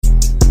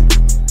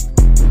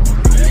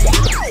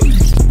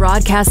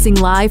Broadcasting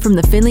live from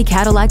the Findlay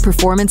Cadillac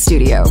Performance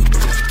Studio.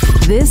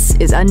 This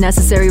is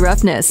Unnecessary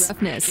Roughness.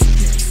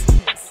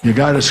 You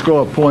got to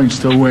score points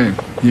to win.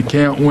 You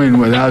can't win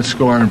without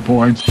scoring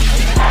points.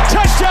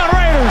 Touchdown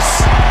Raiders!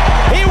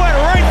 He went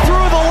right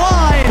through the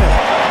line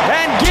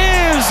and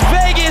gives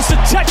Vegas a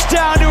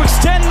touchdown to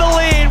extend the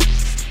lead.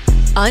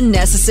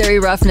 Unnecessary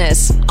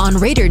Roughness on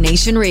Raider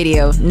Nation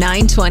Radio,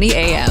 920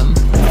 AM.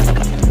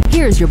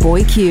 Here's your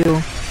boy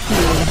Q.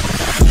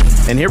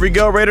 And here we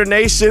go, Raider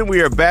Nation.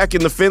 We are back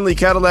in the Findlay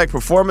Cadillac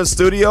Performance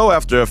Studio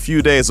after a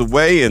few days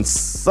away in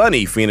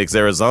sunny Phoenix,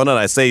 Arizona. And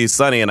I say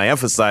sunny, and I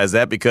emphasize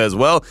that because,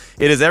 well,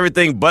 it is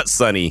everything but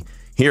sunny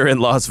here in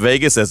Las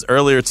Vegas. As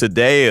earlier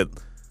today, it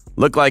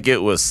looked like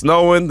it was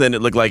snowing, then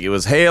it looked like it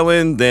was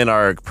hailing. Then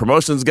our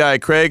promotions guy,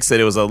 Craig, said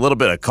it was a little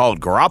bit of called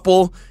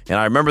grapple. And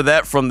I remember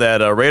that from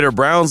that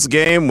Raider-Browns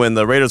game when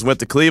the Raiders went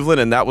to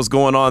Cleveland, and that was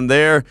going on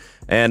there.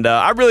 And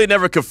I really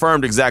never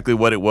confirmed exactly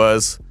what it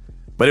was.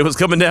 But it was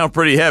coming down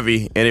pretty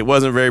heavy, and it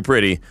wasn't very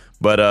pretty.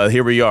 But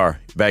here we are,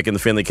 back in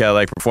the Findlay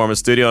Cadillac Performance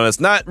Studio. And it's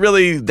not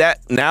really that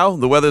now.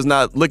 The weather's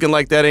not looking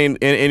like that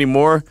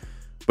anymore,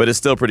 but it's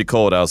still pretty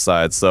cold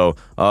outside. So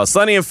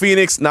sunny in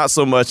Phoenix, not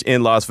so much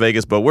in Las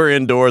Vegas. But we're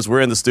indoors. We're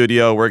in the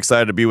studio. We're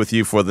excited to be with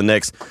you for the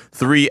next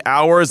 3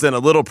 hours. And a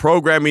little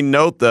programming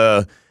note,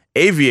 the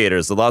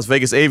Las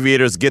Vegas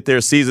Aviators get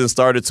their season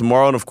started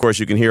tomorrow. And, of course,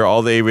 you can hear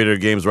all the Aviator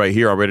games right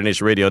here on Raider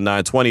Nation Radio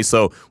 920.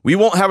 So we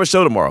won't have a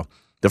show tomorrow.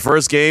 The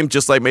first game,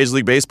 just like Major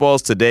League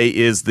Baseball's, today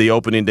is the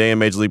opening day in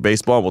Major League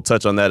Baseball. We'll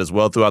touch on that as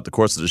well throughout the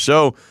course of the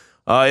show.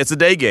 It's a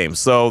day game.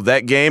 So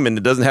that game, and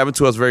it doesn't happen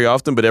to us very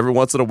often, but every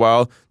once in a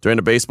while during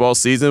the baseball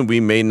season, we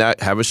may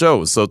not have a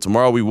show. So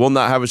tomorrow we will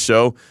not have a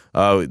show.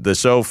 The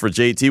show for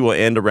JT will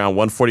end around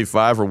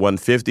 1:45 or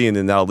 1:50, and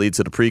then that'll lead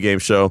to the pregame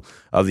show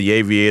of the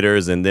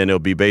Aviators, and then it'll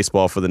be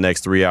baseball for the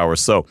next 3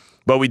 hours.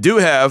 But we do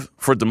have,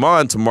 for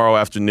Damon tomorrow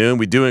afternoon,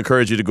 we do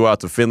encourage you to go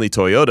out to Findlay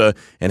Toyota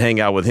and hang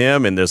out with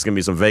him. And there's going to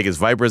be some Vegas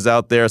Vipers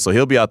out there. So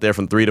he'll be out there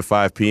from 3 to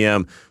 5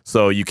 p.m.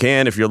 So you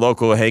can, if you're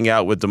local, hang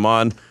out with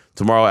Damon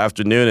tomorrow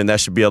afternoon, and that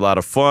should be a lot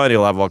of fun.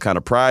 He'll have all kind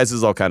of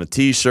prizes, all kind of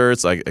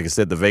T-shirts. Like I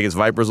said, the Vegas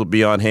Vipers will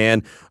be on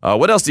hand.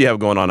 What else do you have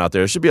going on out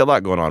there? There should be a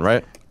lot going on,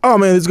 right? Oh,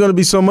 man, there's going to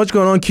be so much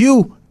going on.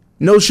 Q,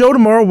 no show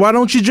tomorrow. Why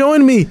don't you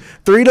join me?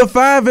 3 to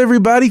 5,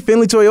 everybody.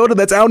 Findlay Toyota.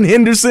 That's out in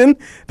Henderson.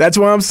 That's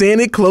why I'm saying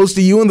it, close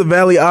to you in the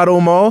Valley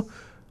Auto Mall.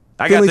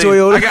 I got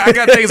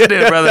things to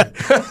do, brother.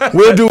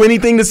 We'll do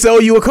anything to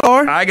sell you a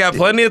car. I got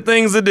plenty of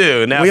things to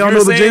do. Now, we if all you're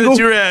know the saying jingle? that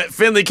you're at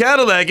Findlay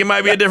Cadillac, it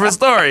might be a different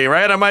story,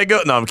 right? I might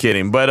go. No, I'm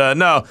kidding. But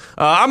no,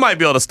 I might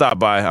be able to stop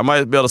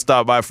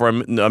by. For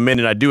a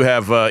minute. I do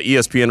have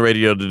ESPN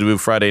radio to do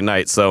Friday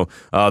night, so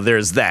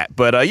there's that.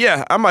 But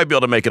yeah, I might be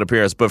able to make an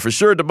appearance. But for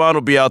sure, Devon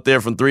will be out there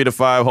from 3 to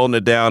 5, holding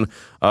it down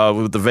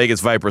with the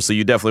Vegas Vipers. So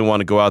you definitely want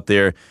to go out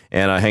there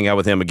and hang out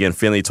with him again.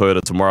 Findlay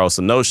Toyota tomorrow.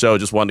 So no show.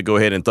 Just wanted to go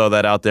ahead and throw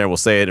that out there, and we'll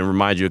say it and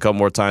remind you a couple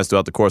more times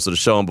throughout the course of the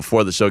show and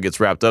before the show gets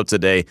wrapped up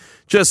today,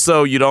 just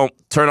so you don't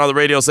turn on the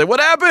radio and say, "What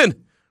happened?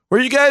 Where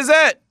you guys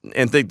at?"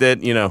 and think that,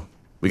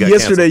 we got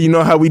yesterday, canceled. You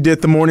know how we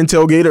did the morning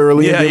tailgate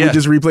early, and then we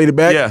just replayed it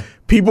back? Yeah.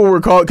 People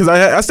were calling, because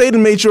I stayed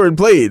and made sure it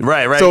played.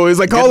 Right. So it's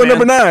like caller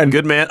number 9.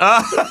 Good man.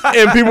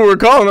 And people were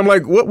calling. I'm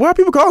like, why are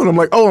people calling? I'm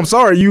like, oh, I'm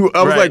sorry.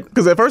 I was like,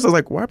 because at first I was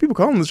like, why are people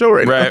calling the show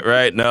right now?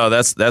 Right. No,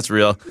 that's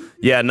real.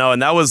 Yeah, no,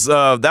 and that was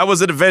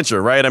an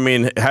adventure, right? I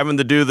mean, having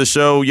to do the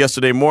show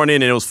yesterday morning,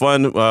 and it was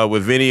fun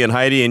with Vinny and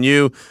Heidi and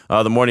you,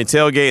 the morning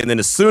tailgate. And then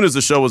as soon as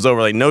the show was over,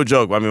 like, no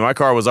joke, I mean, my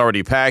car was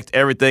already packed,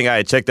 everything. I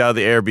had checked out of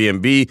the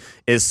Airbnb.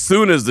 As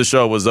soon as the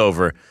show was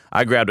over,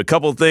 I grabbed a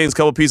couple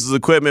pieces of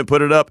equipment,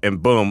 put it up, and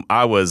boom,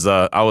 I was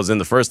in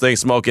the first thing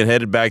smoking,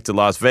 headed back to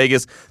Las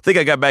Vegas. I think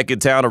I got back in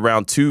town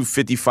around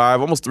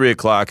 2:55, almost 3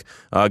 o'clock.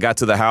 Got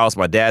to the house.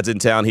 My dad's in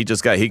town. He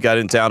got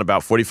in town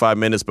about 45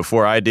 minutes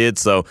before I did,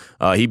 so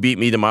he beat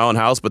me to my own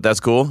house, but that's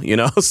cool,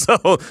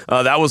 So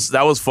that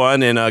was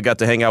fun, and got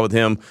to hang out with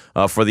him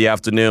for the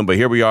afternoon. But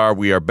here we are.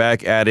 We are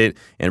back at it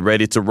and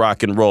ready to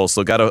rock and roll.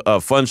 So got a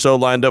fun show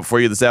lined up for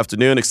you this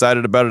afternoon.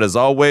 Excited about it as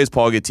always.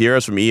 Paul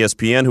Gutierrez from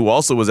ESPN, who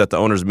also was at the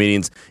owners'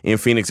 meetings in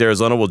Phoenix,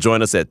 Arizona, will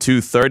join us at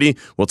 2:30.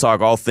 We'll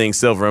talk all things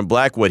silver and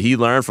black, what he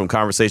learned from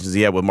conversations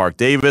he had with Mark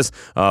Davis,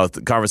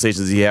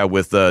 conversations he had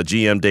with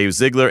GM Dave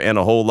Ziegler, and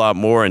a whole lot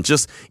more. And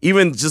just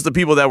the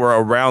people that were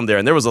around there.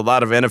 And there was a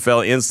lot of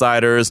NFL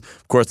insiders,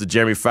 of course, the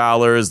Jeremy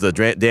Fowlers, the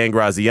Dan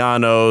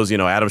Grazianos,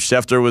 Adam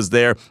Schefter was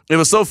there. It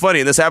was so funny,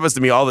 and this happens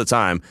to me all the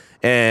time.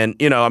 And,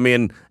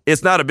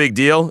 it's not a big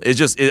deal. It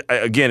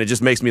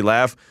just makes me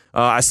laugh.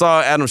 I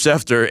saw Adam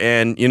Schefter,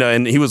 and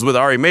he was with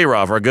Ari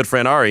Mayrov, our good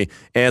friend Ari.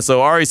 And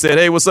so Ari said,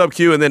 "Hey, what's up,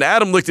 Q?" And then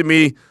Adam looked at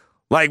me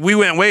like we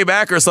went way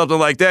back or something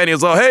like that. And he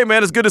was like, "Hey,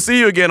 man, it's good to see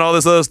you again," all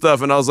this other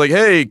stuff. And I was like,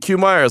 "Hey, Q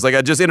Myers." Like,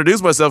 I just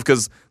introduced myself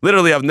because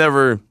literally I've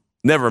never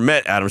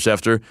met Adam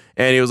Schefter.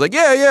 And he was like,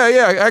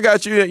 yeah, I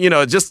got you.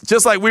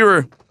 Just like we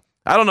were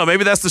I don't know.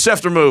 Maybe that's the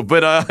Schefter move,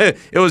 but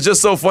it was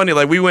just so funny.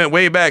 Like, we went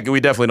way back, and we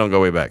definitely don't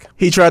go way back.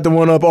 He tried to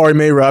one-up Ari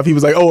Mayroff. He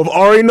was like, oh, if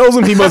Ari knows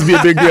him, he must be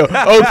a big deal.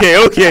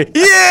 Okay.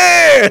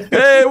 Yeah!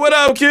 Hey, what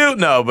up, Q?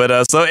 No,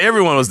 but so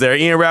everyone was there.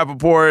 Ian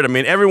Rappaport. I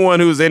mean, everyone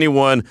who's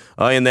anyone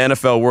in the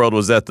NFL world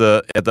was at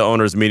the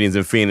owners' meetings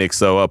in Phoenix.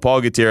 So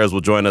Paul Gutierrez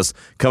will join us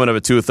coming up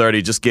at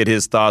 2:30. Just get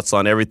his thoughts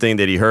on everything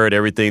that he heard,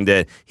 everything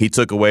that he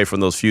took away from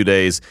those few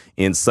days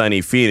in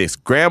sunny Phoenix.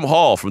 Graham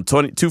Hall from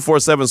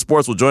 247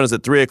 Sports will join us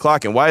at 3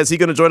 o'clock. And why is he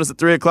going to join us at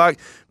 3 o'clock?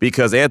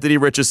 Because Anthony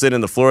Richardson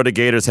and the Florida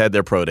Gators had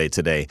their pro day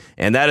today.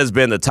 And that has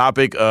been the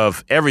topic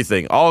of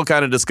everything. All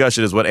kind of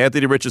discussion is what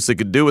Anthony Richardson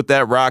could do with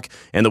that rock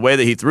and the way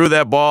that he threw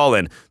that ball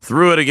and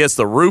threw it against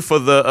the roof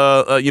of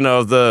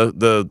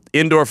the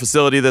indoor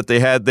facility that they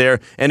had there.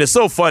 And it's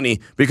so funny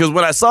because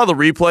when I saw the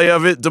replay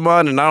of it,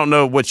 Damon, and I don't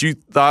know what you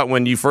thought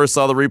when you first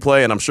saw the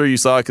replay, and I'm sure you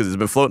saw it because it's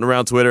been floating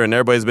around Twitter and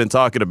everybody's been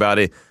talking about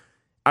it.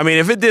 I mean,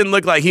 if it didn't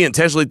look like he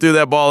intentionally threw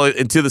that ball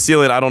into the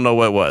ceiling, I don't know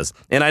what was.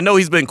 And I know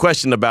he's been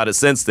questioned about it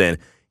since then.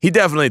 He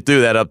definitely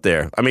threw that up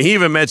there. I mean, he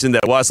even mentioned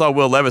that. Well, I saw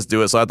Will Levis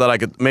do it, so I thought I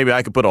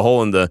could put a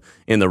hole in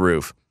the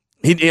roof.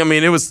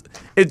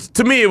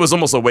 To me, it was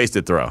almost a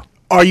wasted throw.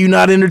 Are you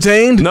not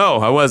entertained? No,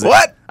 I wasn't.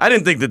 What? I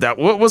didn't think that.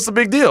 What's the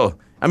big deal?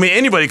 I mean,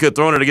 anybody could have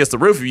thrown it against the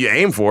roof if you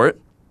aim for it.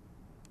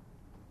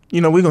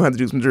 We're going to have to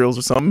do some drills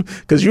or something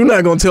because you're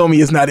not going to tell me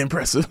it's not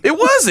impressive. It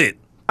wasn't.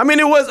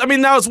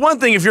 Now it's one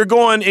thing if you're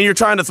going and you're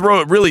trying to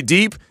throw it really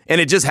deep and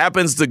it just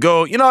happens to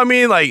go,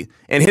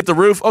 and hit the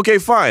roof. Okay,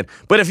 fine.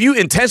 But if you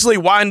intentionally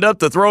wind up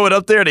to throw it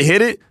up there to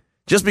hit it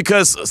just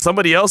because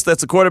somebody else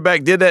that's a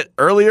quarterback did that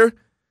earlier,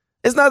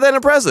 it's not that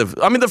impressive.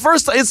 I mean, the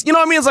first, it's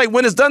like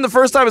when it's done the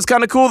first time, it's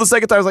kind of cool. The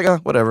second time, it's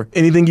like, whatever.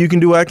 Anything you can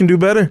do, I can do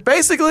better.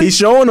 Basically. He's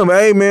showing them,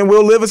 hey, man,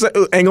 Will Levis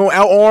ain't going to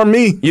outarm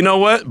me. You know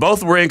what?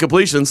 Both were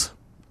incompletions.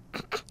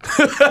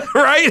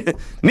 Right?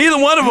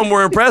 Neither one of them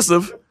were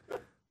impressive.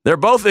 They're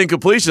both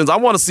incompletions. I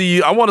want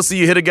to see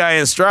you hit a guy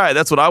in stride.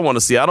 That's what I want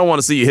to see. I don't want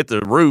to see you hit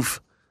the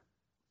roof.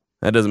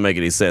 That doesn't make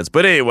any sense.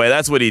 But anyway,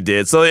 that's what he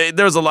did. So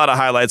there's a lot of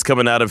highlights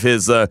coming out of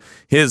his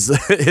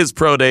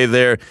pro day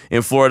there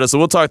in Florida. So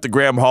we'll talk to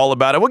Graham Hall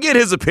about it. We'll get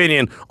his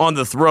opinion on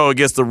the throw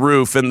against the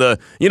roof. And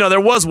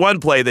there was one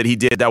play that he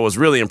did that was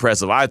really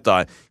impressive, I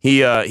thought. He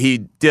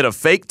did a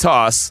fake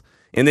toss,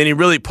 and then he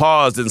really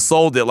paused and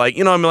sold it like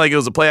it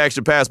was a play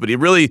action pass, but he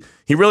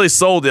really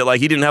sold it like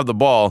he didn't have the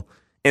ball.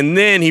 And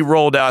then he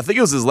rolled out. I think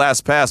it was his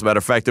last pass, matter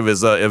of fact, of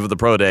the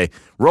pro day.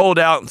 Rolled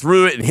out and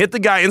threw it and hit the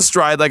guy in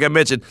stride, like I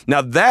mentioned.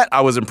 Now, that I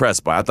was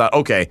impressed by. I thought,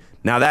 okay,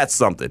 now that's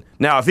something.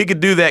 Now, if he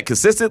could do that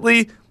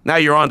consistently, now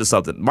you're on to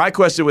something. My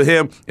question with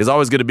him is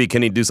always going to be,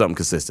 can he do something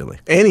consistently?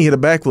 And he hit a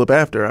backflip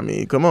after. I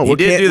mean, come on. What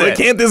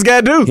can't this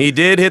guy do? He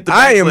did hit the backflip.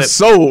 I am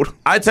sold.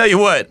 I tell you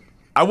what.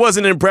 I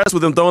wasn't impressed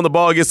with him throwing the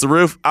ball against the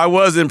roof. I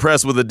was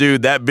impressed with a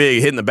dude that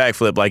big hitting the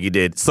backflip like he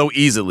did so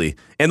easily.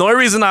 And the only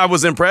reason I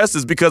was impressed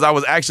is because I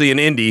was actually in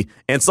Indy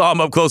and saw him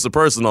up close and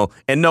personal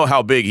and know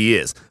how big he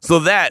is. So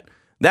that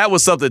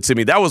was something to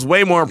me. That was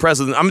way more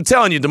impressive than, I'm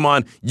telling you,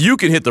 Damon, you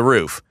can hit the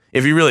roof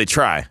if you really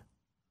try.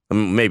 I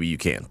mean, maybe you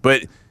can,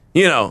 but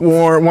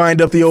or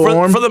wind up the old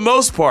arm. For the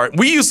most part,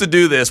 we used to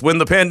do this when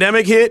the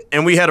pandemic hit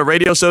and we had a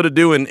radio show to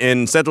do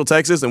in Central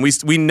Texas, and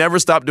we never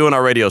stopped doing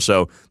our radio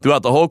show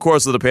throughout the whole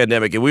course of the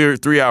pandemic, and we were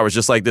 3 hours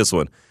just like this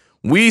one.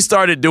 We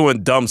started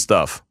doing dumb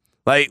stuff.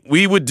 Like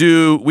we would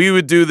do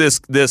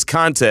this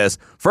contest.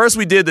 First,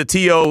 we did the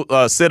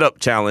TO sit-up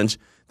challenge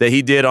that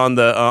he did on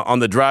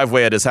the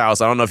driveway at his house.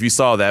 I don't know if you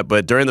saw that,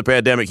 but during the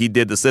pandemic, he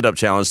did the sit-up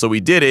challenge. So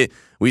we did it.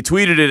 We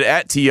tweeted it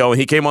at T.O., and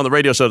he came on the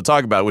radio show to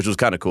talk about it, which was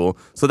kind of cool.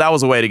 So that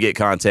was a way to get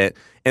content.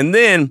 And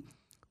then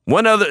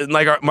one other,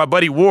 my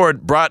buddy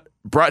Ward brought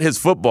his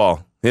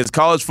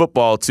college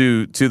football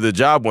to the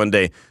job one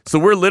day. So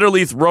we're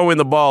literally throwing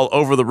the ball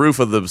over the roof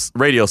of the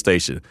radio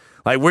station.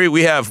 Like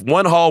we have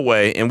one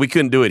hallway, and we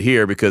couldn't do it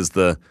here because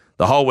the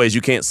hallways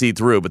you can't see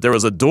through. But there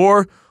was a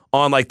door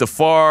on the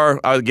far,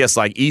 I guess,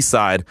 east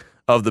side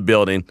of the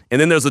building. And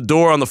then there's a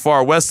door on the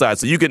far west side.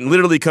 So you can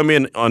literally come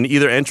in on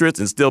either entrance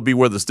and still be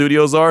where the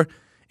studios are.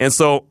 And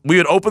so we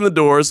would open the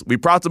doors, we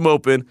propped them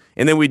open,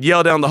 and then we'd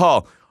yell down the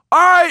hall, all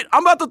right,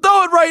 I'm about to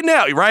throw it right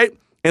now, right?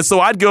 And so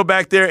I'd go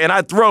back there and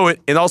I'd throw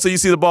it, and also you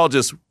see the ball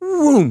just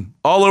whoom,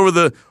 all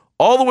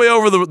the way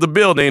over the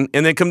building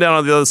and then come down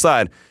on the other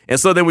side. And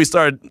so then we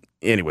started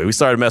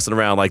messing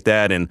around like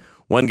that, and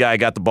one guy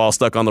got the ball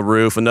stuck on the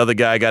roof. Another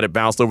guy got it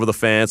bounced over the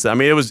fence. I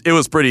mean, it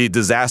was pretty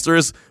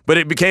disastrous, but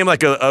it became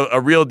like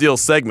a real deal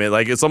segment.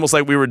 Like it's almost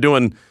like we were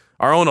doing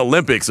our own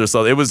Olympics or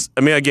something. It was,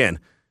 again,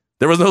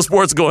 there was no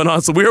sports going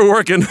on, so we were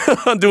working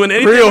on doing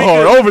anything real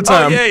hard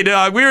overtime. Oh, yeah,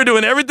 dog. We were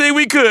doing everything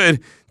we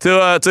could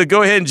to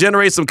go ahead and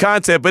generate some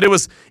content. But it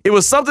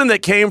was something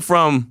that came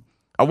from,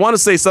 I want to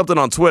say something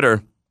on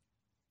Twitter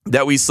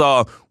that we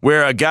saw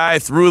where a guy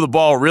threw the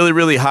ball really,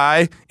 really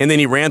high, and then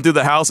he ran through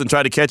the house and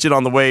tried to catch it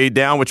on the way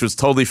down, which was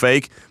totally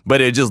fake,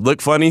 but it just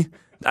looked funny.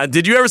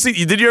 Did you ever see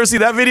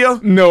that video?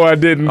 No, I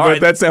didn't,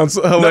 but that sounds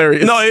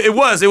hilarious. No, it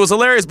was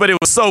hilarious, but it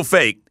was so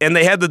fake. And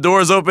they had the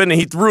doors open, and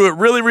he threw it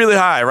really, really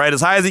high, right,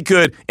 as high as he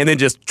could, and then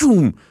just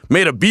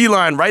made a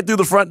beeline right through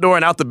the front door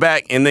and out the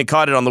back, and then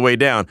caught it on the way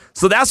down.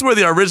 So that's where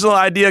the original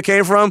idea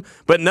came from,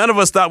 but none of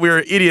us thought we were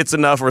idiots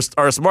enough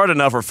or smart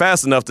enough or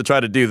fast enough to try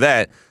to do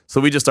that,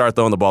 so we just started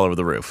throwing the ball over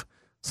the roof.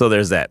 So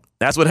there's that.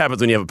 That's what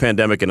happens when you have a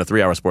pandemic and a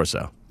 3-hour sports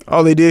show.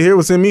 All they did here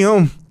was send me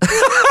home.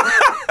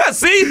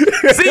 See,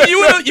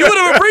 you would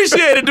have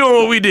appreciated doing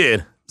what we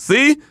did.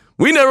 See,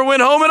 we never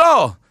went home at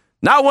all.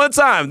 Not one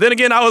time. Then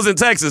again, I was in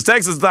Texas.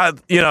 Texas thought,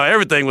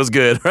 everything was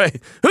good, right?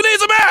 Who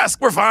needs a mask?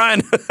 We're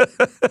fine.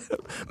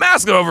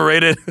 Masks are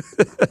overrated.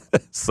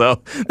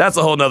 So that's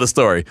a whole nother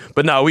story.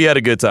 But no, we had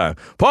a good time.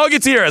 Paul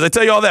Gutierrez, I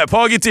tell you all that.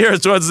 Paul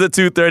Gutierrez joins us at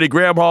 2:30.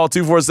 Graham Hall,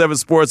 247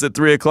 Sports at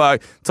 3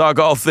 o'clock. Talk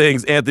all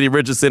things Anthony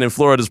Richardson in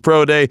Florida's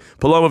Pro Day.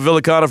 Paloma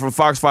Villicana from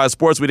Fox 5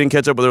 Sports. We didn't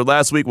catch up with her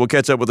last week. We'll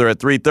catch up with her at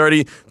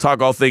 3:30.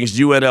 Talk all things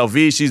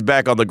UNLV. She's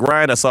back on the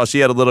grind. I saw she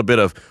had a little bit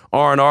of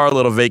R&R, a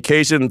little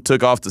vacation,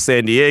 took off to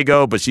San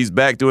Diego, but she's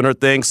back doing her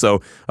thing. So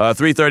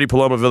 3:30,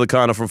 Paloma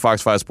Villicana from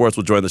Fox 5 Sports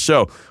will join the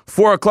show.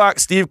 4 o'clock,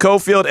 Steve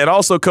Cofield and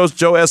also Coach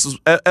Joe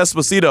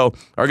Espn'S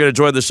are going to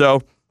join the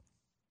show.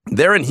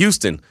 They're in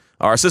Houston.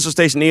 Our sister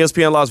station,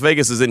 ESPN Las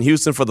Vegas, is in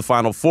Houston for the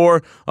Final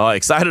Four.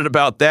 Excited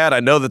about that. I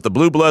know that the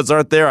Blue Bloods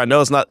aren't there. I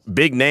know it's not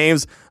big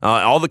names.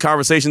 All the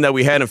conversation that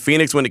we had in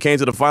Phoenix when it came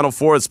to the Final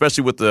Four,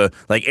 especially with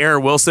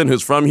Aaron Wilson,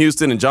 who's from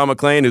Houston, and John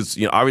McClain, who's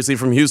obviously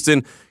from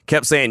Houston,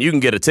 kept saying you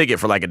can get a ticket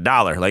for like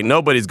 $1. Like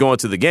nobody's going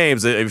to the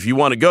games. If you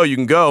want to go, you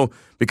can go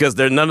because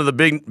none of the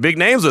big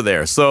names are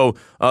there. So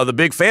the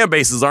big fan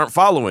bases aren't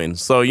following.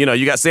 So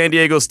you got San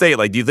Diego State.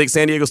 Like, do you think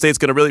San Diego State's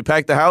going to really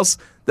pack the house?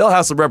 They'll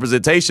have some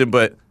representation,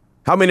 but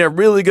how many are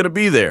really going to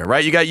be there,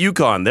 right? You got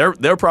UConn.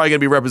 They're probably going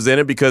to be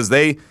represented because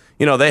they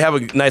have a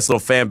nice little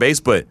fan base.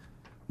 But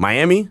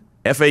Miami,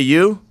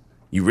 FAU,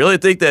 you really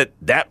think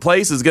that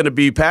place is going to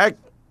be packed?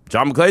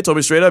 John McClain told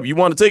me straight up, you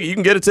want a ticket, you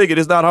can get a ticket.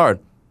 It's not hard.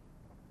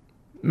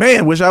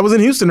 Man, wish I was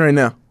in Houston right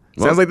now.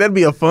 Sounds like that'd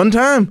be a fun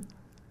time.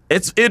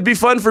 It'd be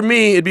fun for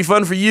me. It'd be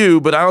fun for you,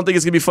 but I don't think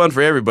it's going to be fun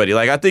for everybody.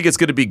 Like, I think it's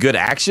going to be good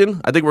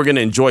action. I think we're going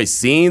to enjoy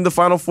seeing the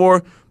Final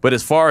Four. But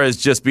as far as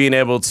just being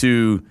able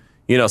to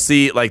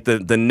see like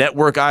the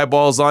network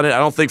eyeballs on it, I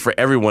don't think for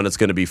everyone it's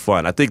going to be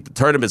fun. I think the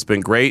tournament's been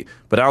great,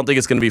 but I don't think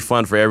it's going to be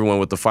fun for everyone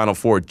with the Final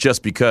Four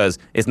just because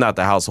it's not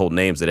the household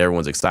names that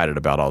everyone's excited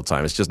about all the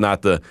time. It's just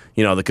not the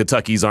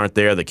Kentuckys aren't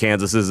there, the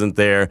Kansas isn't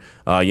there,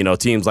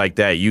 teams like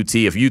that. UT,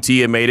 if UT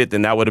had made it,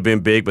 then that would have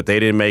been big, but they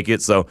didn't make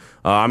it. So,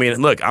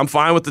 look, I'm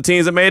fine with the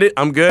teams that made it.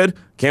 I'm good.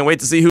 Can't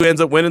wait to see who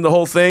ends up winning the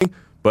whole thing.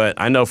 But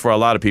I know for a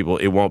lot of people,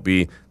 it won't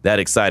be that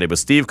exciting. But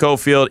Steve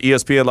Cofield,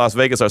 ESPN Las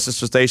Vegas, our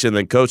sister station, and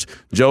then Coach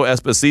Joe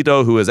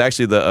Espn'S, who is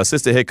actually the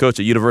assistant head coach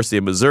at University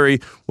of Missouri,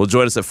 will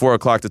join us at 4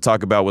 o'clock to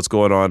talk about what's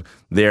going on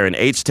there in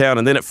H-Town.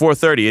 And then at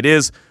 4:30, it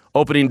is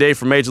opening day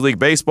for Major League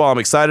Baseball. I'm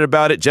excited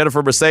about it.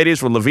 Jennifer Mercedes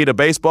from Levita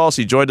Baseball.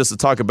 She joined us to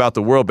talk about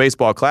the World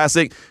Baseball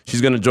Classic.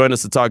 She's going to join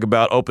us to talk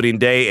about opening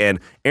day. And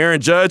Aaron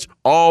Judge,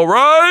 all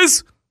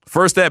rise.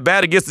 First at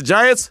bat against the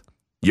Giants,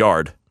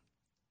 yard.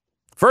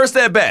 First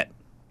at bat.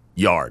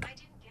 Yard.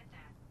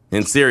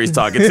 And Siri's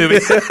talking to me.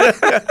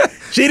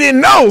 She didn't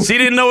know. She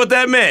didn't know what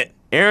that meant.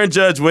 Aaron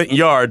Judge went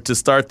yard to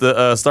start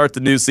the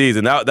new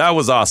season. That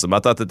was awesome. I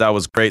thought that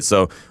was great.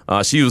 So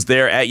she was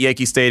there at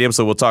Yankee Stadium,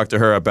 so we'll talk to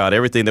her about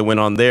everything that went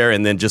on there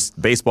and then just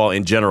baseball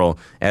in general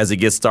as it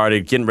gets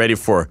started, getting ready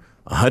for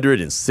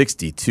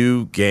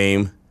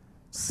 162-game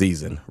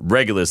season,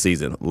 regular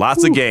season.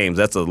 Lots of games.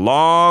 That's a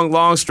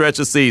long stretch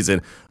of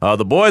season.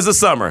 The boys of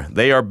summer,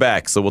 they are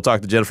back. So we'll talk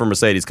to Jennifer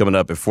Mercedes coming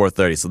up at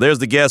 4:30. So there's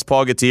the guests,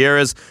 Paul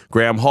Gutierrez,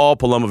 Graham Hall,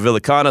 Paloma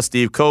Villicana,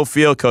 Steve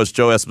Cofield, Coach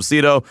Joe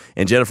Espn'S,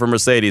 and Jennifer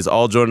Mercedes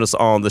all joining us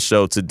on the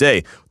show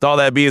today. With all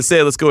that being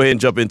said, let's go ahead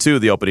and jump into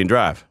the opening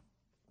drive.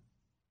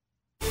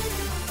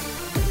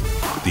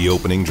 The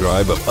opening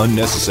drive of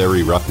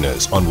Unnecessary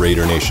Roughness on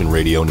Raider Nation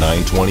Radio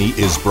 920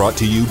 is brought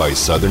to you by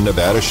Southern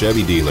Nevada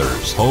Chevy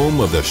Dealers, home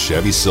of the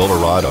Chevy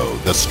Silverado,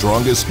 the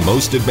strongest,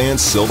 most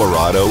advanced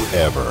Silverado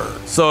ever.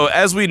 So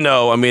as we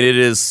know, it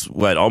is,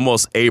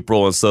 almost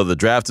April, and so the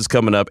draft is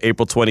coming up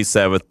April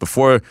 27th.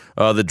 Before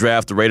the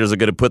draft, the Raiders are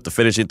going to put the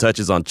finishing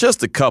touches on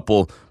just a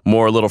couple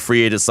more little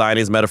free agent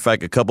signings. Matter of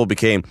fact, a couple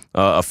became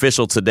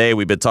official today.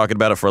 We've been talking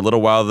about it for a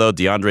little while, though.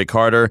 DeAndre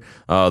Carter,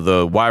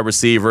 the wide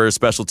receiver,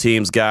 special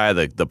teams guy,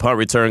 the punt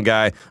return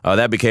guy,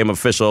 that became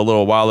official a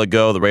little while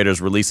ago. The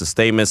Raiders released a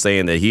statement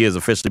saying that he has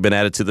officially been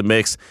added to the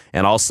mix,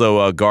 and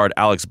also guard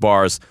Alex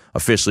Bars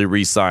officially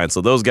re-signed.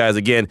 So those guys,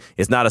 again,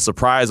 it's not a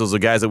surprise. Those are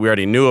guys that we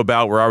already knew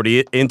about. We're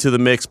already into the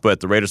mix, but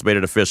the Raiders made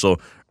it official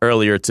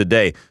earlier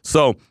today.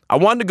 So I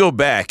wanted to go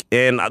back,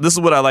 and this is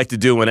what I like to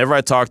do whenever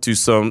I talk to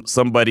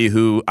somebody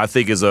who I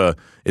think is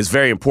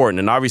very important.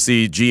 And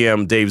obviously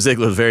GM Dave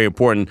Ziegler is very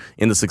important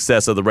in the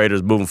success of the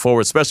Raiders moving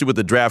forward, especially with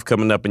the draft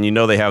coming up, and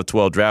they have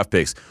 12 draft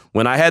picks.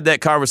 When I had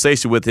that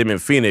conversation with him in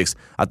Phoenix,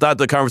 I thought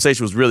the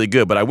conversation was really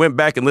good, but I went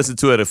back and listened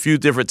to it a few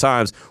different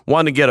times,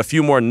 wanted to get a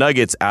few more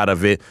nuggets out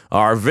of it.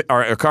 Our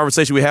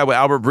conversation we had with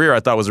Albert Breer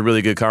I thought was a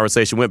really good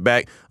conversation. Went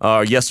back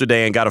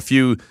yesterday and got a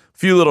few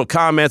little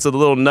comments of the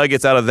little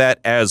nuggets out of that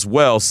as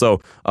well.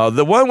 So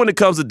the one when it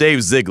comes to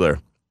Dave Ziegler,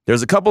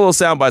 there's a couple of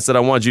sound bites that I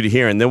want you to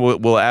hear, and then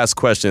we'll ask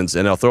questions,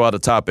 and I'll throw out a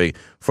topic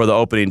for the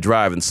opening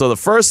drive. And so the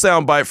first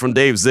sound bite from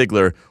Dave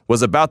Ziegler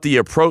was about the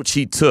approach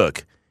he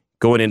took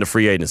going into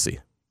free agency.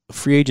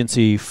 Free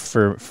agency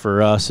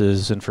for us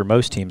and for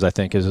most teams, I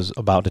think, is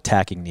about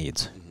attacking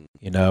needs.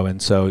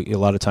 And so a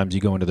lot of times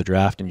you go into the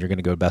draft and you're going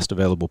to go best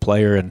available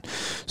player. And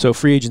so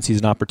free agency is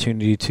an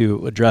opportunity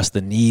to address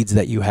the needs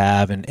that you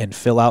have and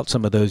fill out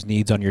some of those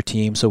needs on your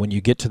team. So when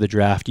you get to the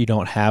draft, you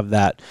don't have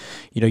that,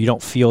 you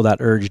don't feel that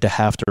urge to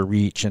have to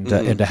reach and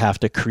to have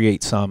to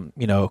create some,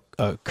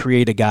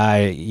 create a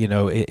guy,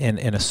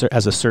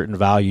 as a certain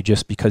value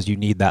just because you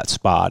need that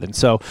spot. And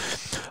so,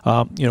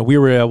 we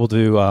were able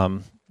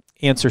to,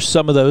 answer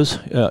some of those.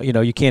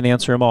 You can't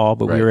answer them all,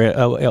 but right. We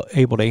were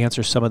able to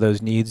answer some of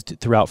those needs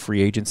throughout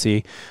free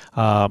agency.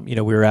 We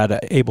were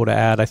able to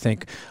add, I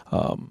think,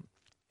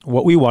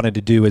 what we wanted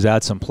to do is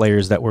add some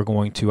players that were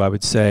going to, I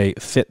would say,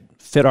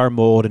 fit our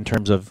mold in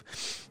terms of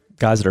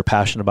guys that are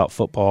passionate about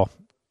football,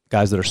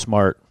 guys that are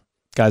smart,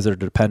 guys that are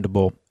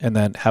dependable, and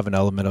then have an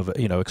element of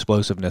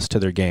explosiveness to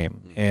their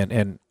game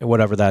and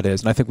whatever that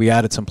is. And I think we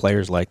added some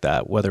players like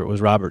that, whether it was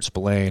Robert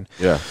Spillane,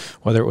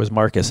 whether it was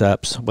Marcus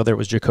Epps, whether it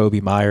was Jacoby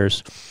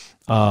Myers,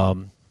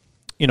 and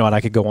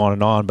I could go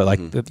on, but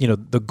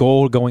the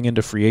goal going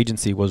into free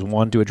agency was,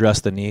 one, to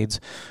address the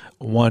needs,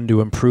 one, to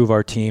improve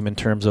our team in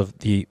terms of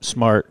the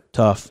smart,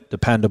 tough,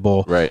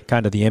 dependable,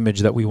 kind of the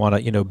image that we want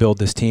to build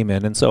this team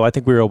in. And so I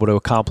think we were able to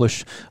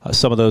accomplish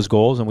some of those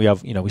goals, and we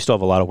still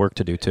have a lot of work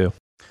to do too.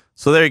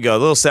 So there you go, a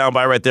little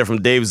soundbite right there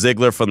from Dave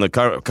Ziegler from the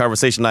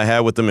conversation I had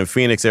with him in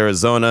Phoenix,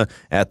 Arizona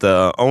at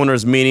the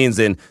owners' meetings,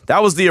 and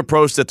that was the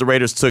approach that the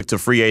Raiders took to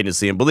free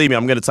agency. And believe me,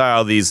 I'm going to tie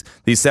all these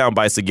sound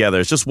bites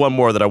together. It's just one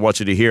more that I want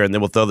you to hear, and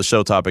then we'll throw the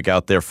show topic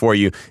out there for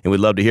you. And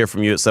we'd love to hear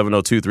from you at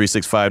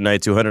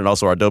 702-365-9200, and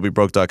also our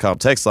AdobeBroke.com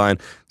text line,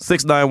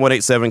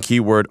 69187,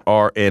 keyword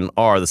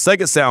RNR. The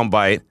second sound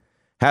bite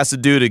has to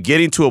do to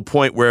getting to a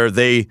point where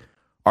they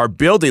are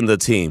building the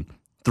team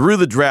through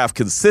the draft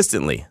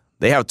consistently.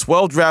 They have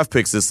 12 draft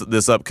picks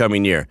this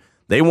upcoming year.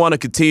 They want to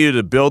continue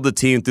to build the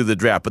team through the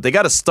draft, but they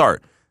got to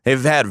start.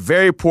 They've had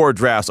very poor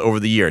drafts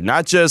over the year,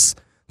 not just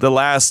the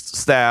last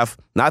staff,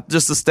 not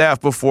just the staff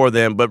before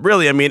them, but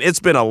really, it's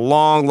been a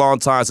long, long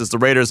time since the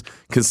Raiders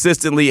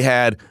consistently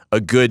had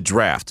a good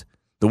draft.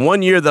 The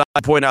one year that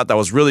I point out that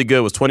was really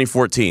good was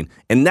 2014,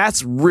 and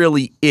that's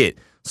really it.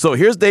 So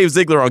here's Dave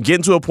Ziegler on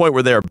getting to a point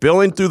where they're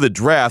building through the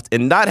draft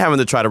and not having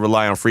to try to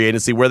rely on free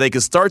agency, where they can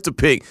start to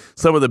pick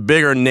some of the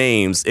bigger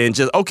names and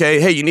just,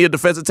 okay, hey, you need a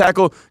defensive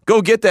tackle? Go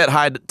get that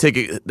high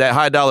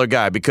dollar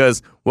guy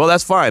because, well,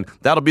 that's fine.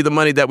 That'll be the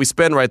money that we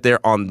spend right there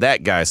on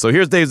that guy. So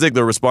here's Dave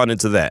Ziegler responding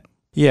to that.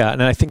 Yeah,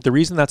 and I think the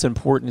reason that's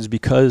important is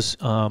because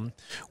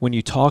when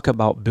you talk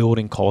about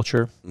building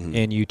culture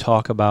and you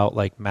talk about,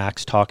 like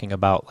Max talking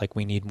about, like,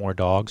 we need more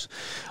dogs,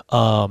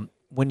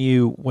 when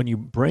you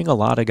bring a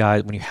lot of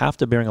guys, when you have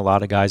to bring a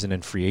lot of guys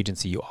in free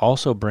agency, you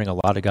also bring a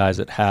lot of guys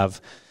that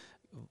have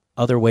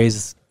other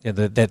ways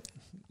that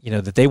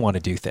they want to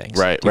do things.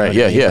 Right.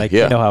 Yeah.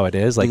 You know how it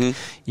is. Like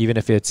even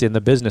if it's in the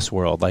business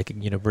world, like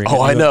you bring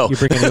a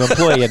new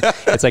employee, and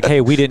it's like,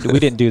 hey, we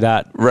didn't do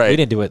that. Right. We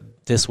didn't do it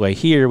this way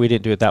here. We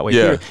didn't do it that way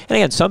here. And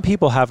again, some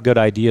people have good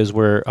ideas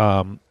where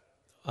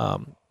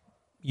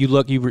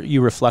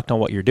you reflect on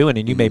what you're doing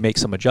and you may make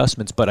some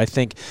adjustments, but I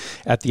think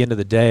at the end of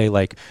the day,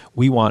 like,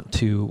 we want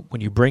to,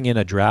 when you bring in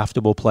a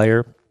draftable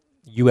player,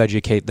 you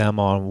educate them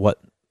on what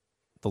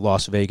the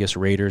Las Vegas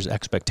Raiders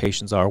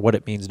expectations are, what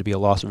it means to be a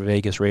Las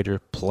Vegas Raider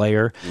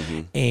player,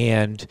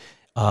 and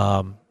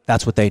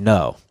that's what they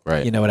know.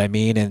 Right. You know what I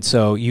mean? And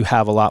so you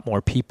have a lot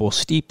more people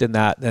steeped in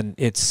that, then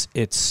it's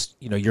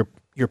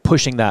you're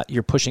pushing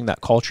that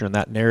culture and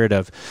that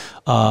narrative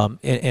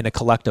in a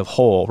collective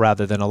whole,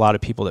 rather than a lot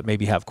of people that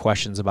maybe have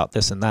questions about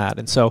this and that.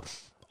 And so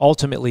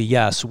ultimately,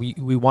 yes,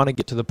 we want to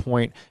get to the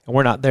point, and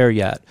we're not there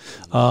yet,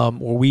 where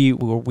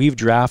we've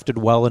drafted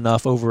well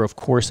enough over a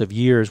course of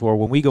years where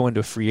when we go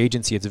into free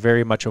agency, it's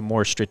very much a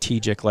more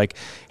strategic, like,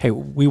 hey,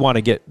 we want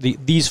to get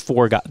these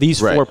four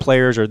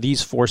players, or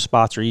these 4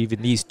 spots, or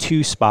even these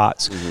 2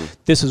 spots.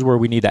 This is where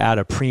we need to add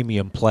a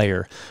premium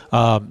player.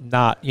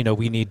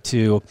 We need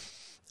to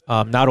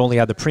not only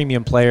add the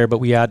premium player, but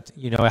we have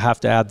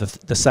to add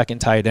the second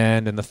tight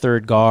end and the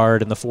third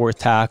guard and the 4th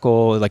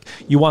tackle. Like,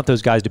 you want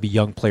those guys to be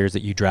young players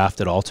that you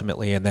drafted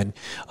ultimately, and then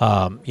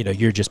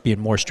you're just being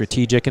more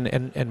strategic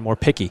and more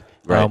picky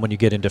when you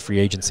get into free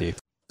agency.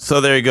 So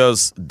there he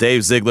goes,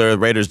 Dave Ziegler,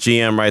 Raiders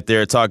GM right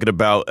there, talking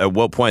about at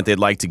what point they'd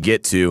like to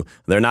get to.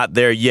 They're not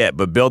there yet,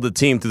 but build a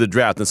team through the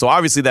draft. And so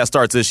obviously that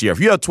starts this year.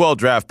 If you have 12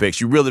 draft picks,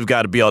 you really have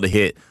got to be able to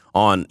hit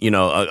on,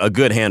 a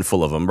good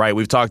handful of them, right?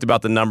 We've talked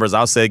about the numbers.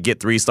 I'll say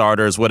get 3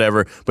 starters,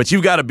 whatever. But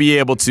you've got to be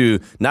able to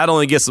not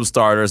only get some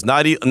starters,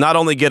 not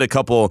only get a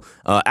couple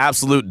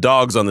absolute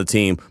dogs on the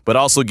team, but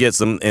also get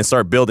some and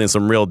start building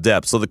some real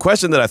depth. So the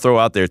question that I throw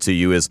out there to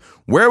you is,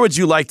 where would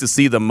you like to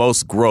see the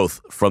most growth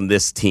from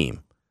this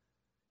team?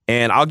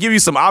 And I'll give you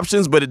some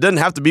options, but it doesn't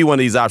have to be one of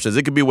these options.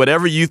 It could be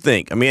whatever you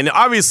think. I mean,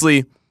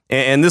 obviously,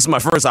 and this is my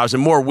first option,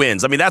 more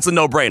wins. I mean, that's a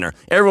no-brainer.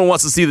 Everyone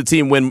wants to see the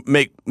team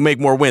make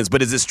more wins.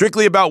 But is it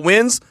strictly about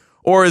wins,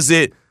 or is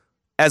it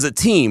as a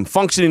team,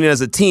 functioning as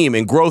a team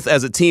and growth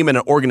as a team and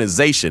an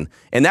organization?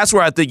 And that's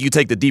where I think you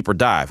take the deeper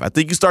dive. I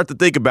think you start to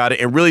think about it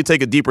and really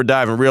take a deeper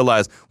dive and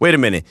realize, wait a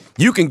minute,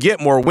 you can get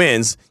more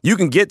wins, you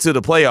can get to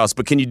the playoffs,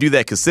 but can you do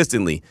that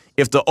consistently?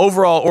 If the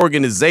overall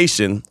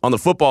organization on the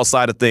football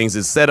side of things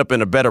is set up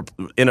in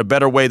a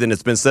better way than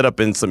it's been set up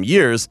in some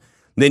years,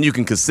 then you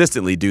can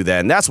consistently do that.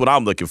 And that's what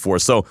I'm looking for.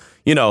 So,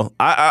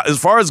 I as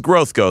far as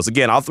growth goes,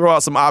 again, I'll throw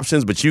out some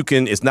options, but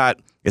it's not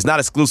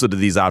exclusive to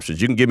these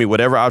options. You can give me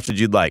whatever options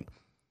you'd like.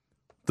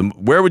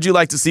 Where would you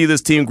like to see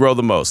this team grow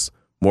the most?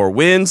 More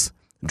wins,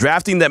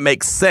 drafting that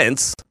makes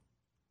sense,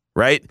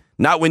 right?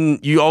 Not when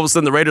you all of a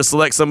sudden the Raiders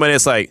select somebody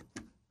that's like,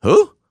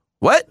 who?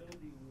 What?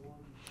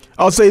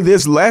 I'll say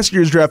this, last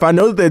year's draft, I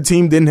know that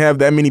team didn't have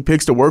that many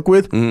picks to work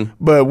with,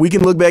 but we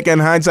can look back in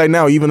hindsight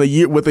now, even a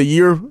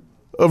year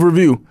of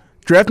review.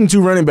 Drafting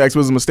 2 running backs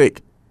was a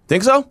mistake.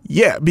 Think so?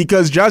 Yeah,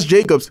 because Josh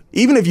Jacobs,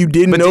 even if you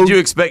didn't know. But did you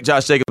expect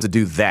Josh Jacobs to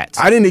do that?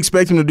 I didn't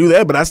expect him to do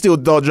that, but I still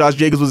thought Josh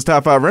Jacobs was a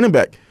top 5 running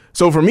back.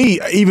 So for me,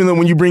 even though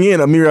when you bring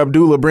in Amir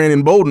Abdullah,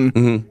 Brandon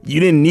Bolden, you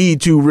didn't need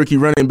 2 rookie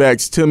running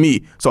backs to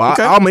me. So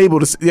okay. I'm able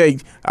to say,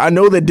 I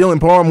know that Dylan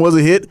Parham was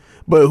a hit,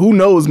 but who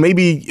knows,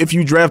 maybe if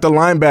you draft a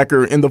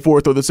linebacker in the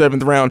 4th or the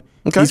 7th round,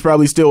 he's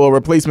probably still a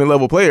replacement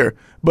level player.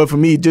 But for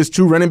me, just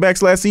 2 running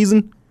backs last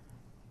season,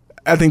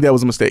 I think that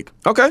was a mistake.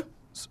 Okay,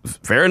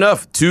 fair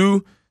enough.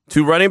 Two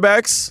running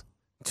backs,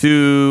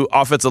 2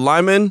 offensive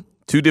linemen,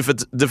 2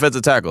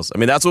 defensive tackles. I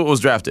mean, that's what was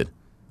drafted,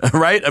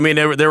 right? I mean,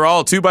 they were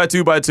all 2 by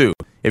 2 by 2.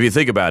 If you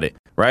think about it,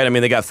 right? I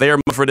mean, they got Thayer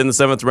Mufford in the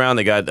 7th round.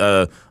 They got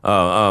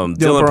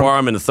Dylan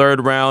Parham in the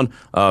 3rd round.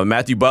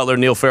 Matthew Butler,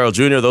 Neil Farrell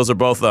Jr. Those are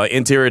both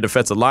interior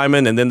defensive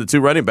linemen, and then the 2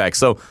 running backs.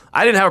 So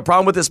I didn't have a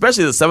problem with it,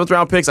 especially the 7th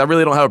round picks. I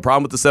really don't have a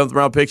problem with the 7th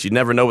round picks. You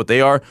never know what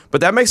they are, but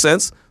that makes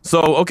sense.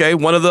 So, okay,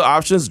 one of the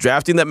options,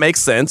 drafting that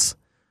makes sense.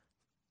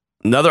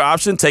 Another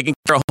option, taking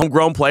care of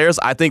homegrown players.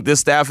 I think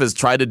this staff has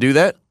tried to do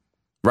that,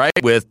 right?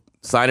 With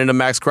signing to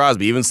Max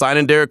Crosby, even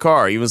signing Derek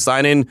Carr, even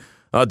signing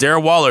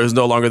Darren Waller, who's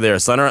no longer there,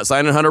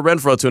 signing Hunter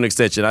Renfrow to an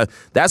extension.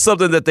 That's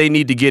something that they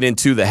need to get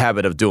into the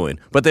habit of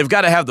doing. But they've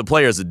got to have the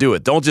players to do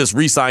it. Don't just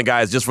re-sign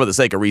guys just for the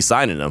sake of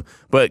re-signing them,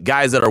 but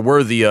guys that are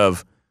worthy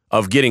of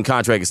getting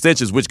contract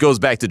extensions, which goes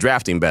back to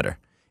drafting better.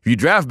 If you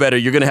draft better,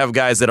 you're going to have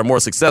guys that are more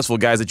successful,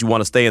 guys that you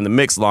want to stay in the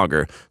mix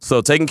longer. So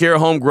taking care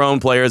of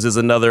homegrown players is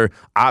another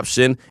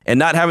option, and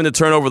not having to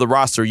turn over the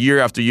roster year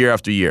after year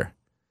after year.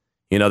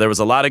 There was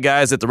a lot of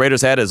guys that the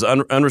Raiders had as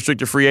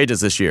unrestricted free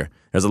agents this year.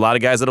 There's a lot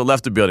of guys that have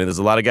left the building. There's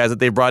a lot of guys that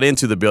they brought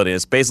into the building.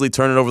 It's basically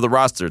turning over the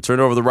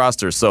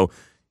roster. So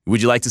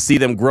would you like to see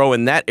them grow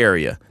in that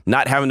area,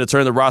 not having to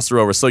turn the roster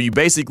over? So you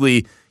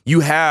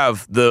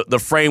have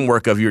the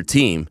framework of your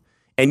team.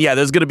 And, yeah,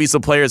 there's going to be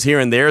some players here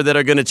and there that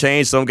are going to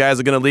change. Some guys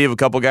are going to leave. A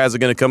couple guys are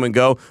going to come and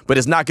go. But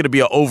it's not going to be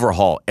an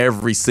overhaul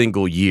every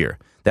single year.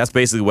 That's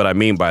basically what I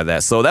mean by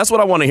that. So that's what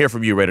I want to hear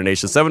from you, Raider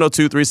Nation.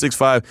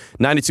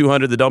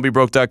 702-365-9200, the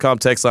don'tbebroke.com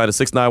text line is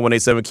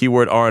 69187,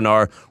 keyword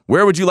R&R.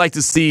 Where would you like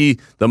to see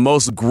the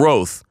most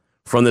growth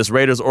from this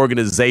Raiders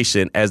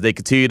organization as they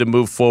continue to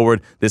move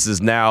forward? This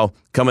is now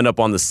coming up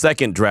on the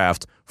 2nd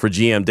draft for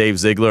GM Dave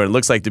Ziegler, and it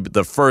looks like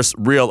the first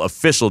real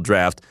official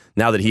draft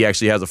now that he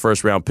actually has a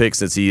first-round pick,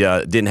 since he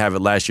didn't have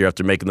it last year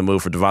after making the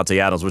move for Davante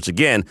Adams, which,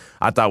 again,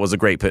 I thought was a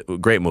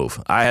great move.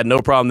 I had no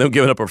problem them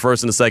giving up a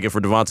first and a second for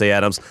Davante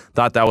Adams.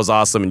 Thought that was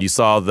awesome, and you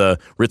saw the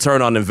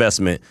return on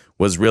investment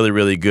was really,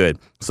 really good.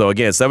 So,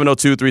 again,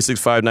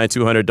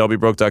 702-365-9200,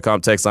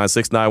 don'tbebroke.com, text line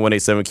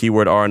 69187,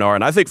 keyword R&R.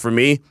 And I think for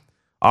me,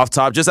 off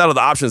top, just out of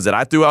the options that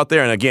I threw out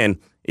there, and, again,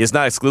 it's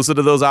not exclusive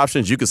to those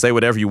options. You can say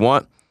whatever you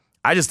want.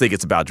 I just think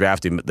it's about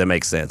drafting that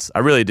makes sense. I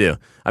really do.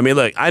 I mean,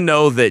 look, I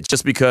know that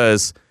just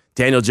because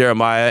Daniel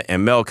Jeremiah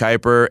and Mel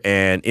Kiper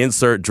and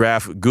insert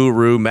draft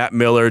guru, Matt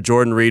Miller,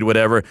 Jordan Reed,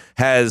 whatever,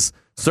 has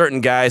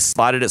certain guys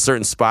slotted at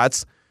certain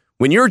spots,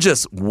 when you're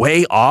just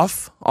way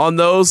off on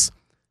those,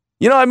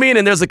 you know what I mean?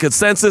 And there's a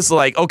consensus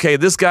like, okay,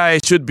 this guy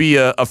should be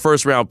a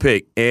first-round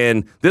pick,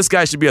 and this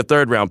guy should be a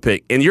third-round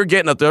pick, and you're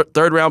getting a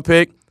third-round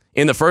pick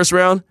in the first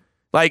round.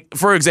 Like,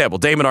 for example,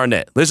 Damon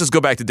Arnett. Let's just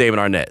go back to Damon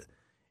Arnett.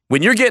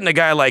 When you're getting a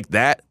guy like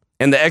that,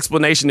 and the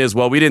explanation is,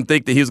 well, we didn't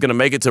think that he was going to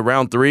make it to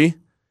round 3,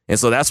 and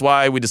so that's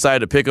why we decided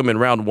to pick him in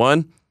round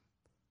 1,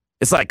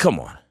 it's like, come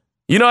on.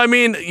 You know what I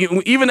mean?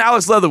 Even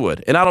Alex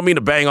Leatherwood, and I don't mean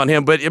to bang on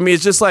him, but I mean,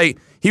 it's just like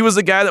he was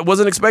a guy that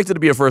wasn't expected to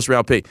be a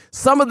first-round pick.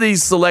 Some of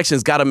these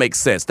selections got to make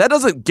sense. That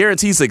doesn't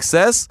guarantee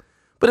success,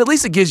 but at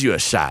least it gives you a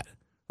shot,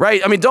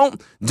 right? I mean,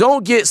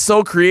 don't get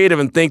so creative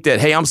and think that,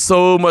 hey, I'm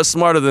so much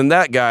smarter than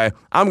that guy.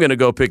 I'm going to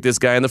go pick this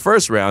guy in the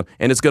first round,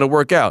 and it's going to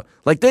work out.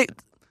 Like,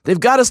 they've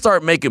got to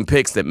start making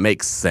picks that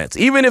make sense,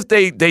 even if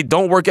they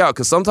don't work out,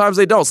 because sometimes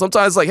they don't.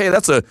 Sometimes it's like, hey,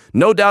 that's a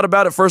no doubt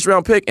about it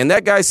first-round pick, and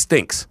that guy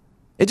stinks.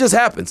 It just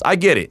happens. I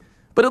get it.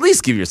 But at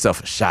least give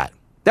yourself a shot.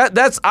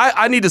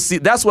 I need to see.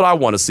 That's what I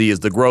want to see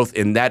is the growth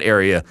in that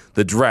area,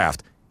 the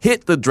draft.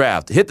 Hit the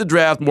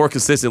draft more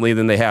consistently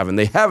than they have, and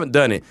they haven't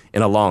done it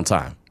in a long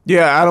time.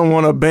 Yeah, I don't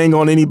want to bang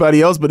on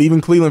anybody else, but even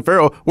Cleveland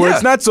Farrell, where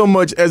it's not so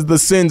much as the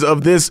sins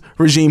of this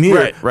regime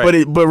here,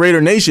 right. but Raider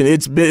Nation,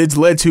 it's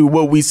led to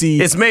what we see.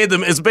 It's made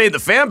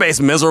the fan base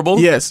miserable.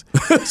 Yes.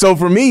 So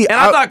for me, and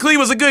I thought Cleve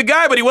was a good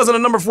guy, but he wasn't a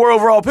number 4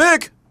 overall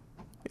pick.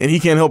 And he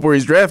can't help where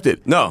he's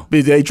drafted. No.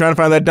 They trying to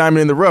find that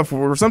diamond in the rough,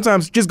 or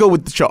sometimes just go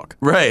with the chalk.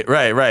 Right.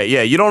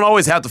 Yeah, you don't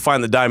always have to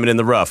find the diamond in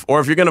the rough. Or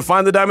if you're going to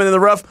find the diamond in the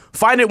rough,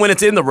 find it when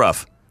it's in the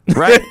rough,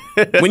 right?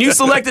 When you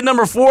selected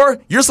number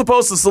 4, you're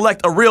supposed to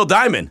select a real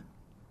diamond,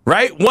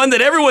 right? One that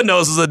everyone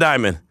knows is a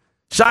diamond.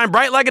 Shine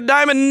bright like a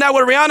diamond, isn't that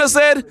what Rihanna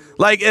said?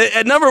 Like,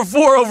 at number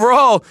 4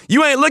 overall,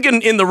 you ain't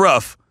looking in the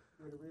rough.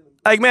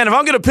 Like, man, if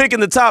I'm going to pick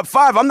in the top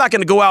 5, I'm not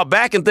going to go out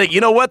back and think,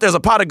 you know what, there's a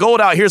pot of gold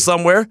out here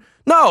somewhere.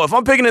 No, if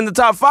I'm picking in the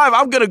top 5,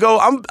 I'm gonna go.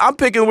 I'm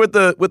picking with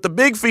the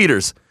big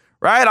feeders,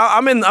 right?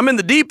 I'm in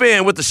the deep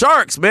end with the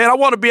sharks, man. I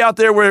want to be out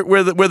there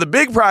where the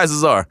big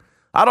prizes are.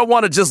 I don't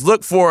want to just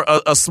look for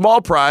a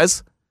small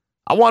prize.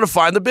 I want to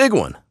find the big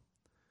one.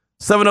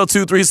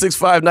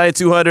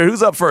 702-365-9200.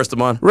 Who's up first,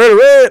 Amon?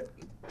 Red.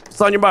 What's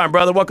on your mind,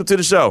 brother? Welcome to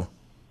the show.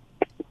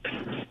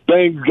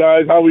 Thanks,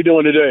 guys. How we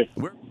doing today?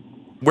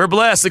 We're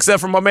blessed,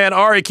 except for my man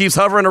Ari keeps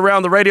hovering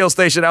around the radio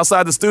station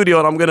outside the studio,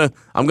 and I'm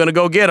gonna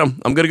go get him.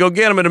 I'm gonna go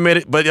get him in a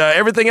minute, but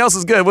everything else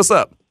is good. What's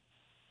up?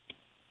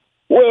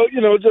 Well,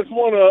 just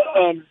want to,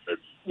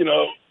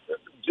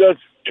 just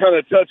kind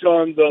of touch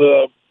on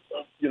the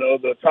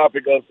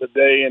topic of the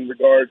day in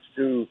regards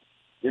to,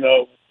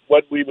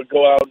 what we would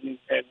go out and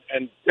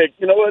pick.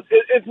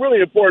 It's really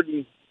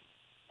important,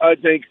 I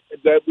think,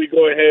 that we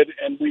go ahead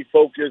and we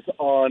focus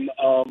on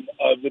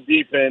the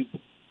defense.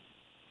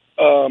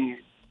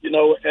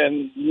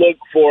 And look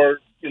for,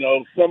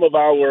 some of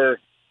our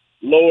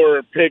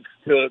lower picks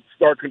to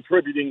start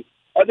contributing.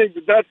 I think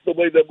that's the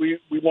way that we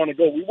want to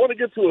go. We want to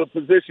get to a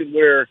position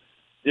where,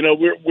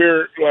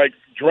 we're like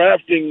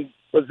drafting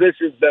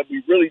positions that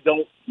we really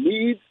don't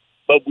need,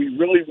 but we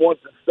really want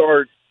to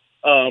start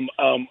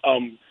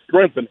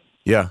strengthening.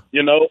 Yeah.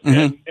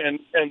 Mm-hmm.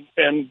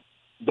 And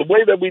the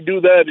way that we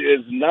do that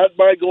is not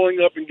by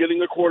going up and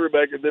getting a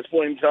quarterback at this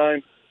point in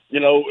time.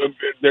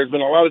 There's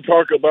been a lot of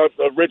talk about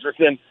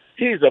Richardson.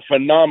 He's a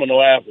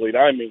phenomenal athlete.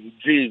 I mean,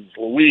 geez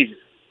Louise.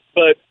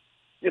 But,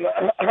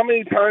 how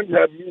many times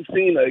have you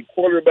seen a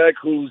quarterback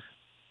who's,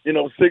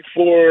 6'4",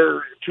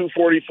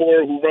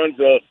 244, who runs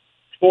a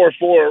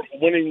 4.4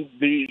 winning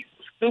the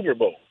Super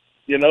Bowl?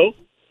 We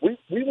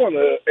want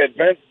to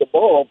advance the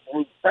ball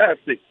through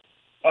passing.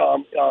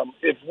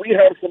 If we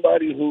have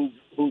somebody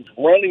who's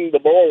running the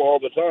ball all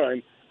the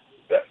time,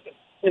 that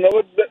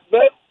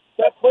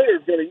player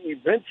is going to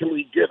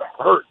eventually get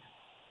hurt.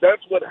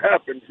 That's what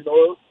happens,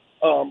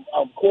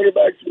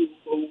 quarterbacks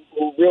who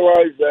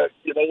realize that,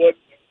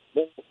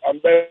 I'm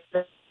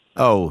better.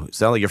 Oh,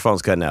 sound like your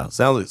phone's cutting out.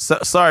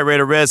 Sorry,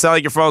 Raider Red. Sound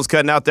like your phone's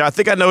cutting out there. I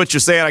think I know what you're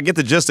saying. I get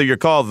the gist of your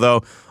call,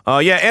 though.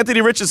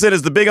 Anthony Richardson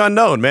is the big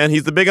unknown, man.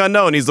 He's the big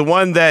unknown. He's the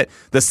one that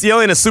the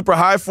ceiling is super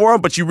high for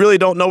him, but you really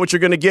don't know what you're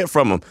going to get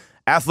from him.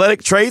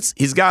 Athletic traits,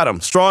 he's got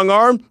them. Strong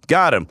arm,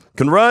 got him.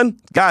 Can run,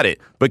 got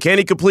it. But can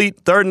he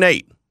complete 3rd and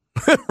 8?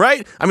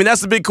 Right? I mean,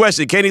 that's the big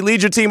question. Can he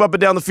lead your team up and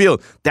down the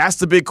field? That's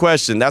the big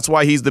question. That's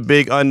why he's the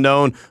big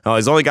unknown.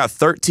 He's only got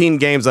 13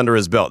 games under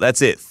his belt.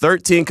 That's it.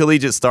 13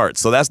 collegiate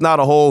starts. So that's not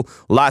a whole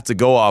lot to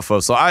go off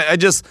of. So I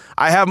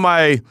have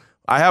my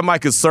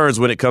concerns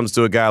when it comes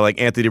to a guy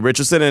like Anthony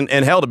Richardson.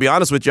 And hell, to be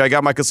honest with you, I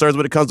got my concerns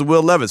when it comes to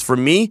Will Levis. For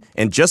me,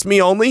 and just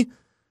me only,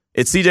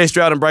 it's C.J.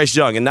 Stroud and Bryce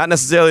Young. And not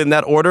necessarily in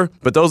that order,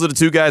 but those are the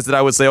 2 guys that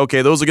I would say,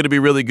 okay, those are going to be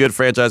really good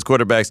franchise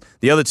quarterbacks.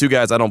 The other 2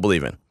 guys I don't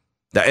believe in.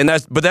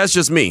 But that's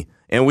just me.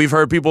 And we've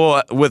heard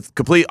people with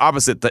complete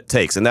opposite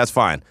takes, and that's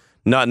fine.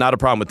 Not a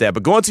problem with that.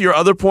 But going to your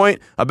other point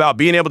about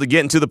being able to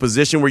get into the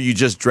position where you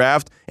just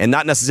draft and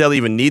not necessarily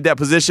even need that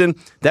position,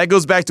 that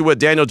goes back to what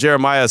Daniel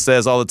Jeremiah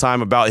says all the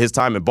time about his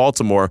time in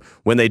Baltimore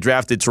when they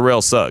drafted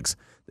Terrell Suggs.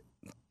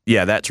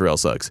 Yeah, that Terrell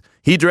Suggs.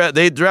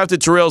 They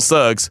drafted Terrell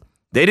Suggs.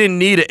 They didn't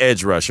need an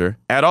edge rusher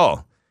at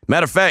all.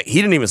 Matter of fact,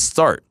 he didn't even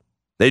start.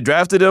 They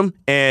drafted him,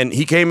 and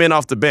he came in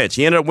off the bench.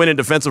 He ended up winning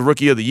Defensive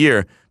Rookie of the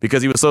Year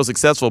because he was so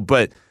successful.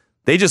 But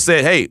they just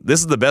said, hey, this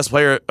is the best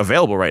player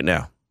available right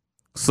now.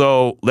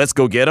 So let's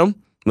go get him.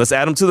 Let's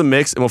add him to the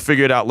mix, and we'll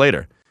figure it out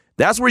later.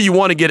 That's where you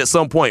want to get at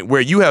some point,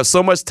 where you have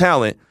so much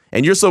talent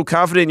and you're so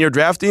confident in your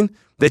drafting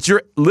that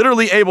you're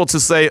literally able to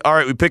say, all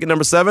right, we pick at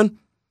number 7.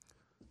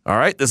 All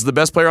right, this is the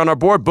best player on our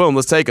board. Boom,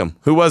 let's take him.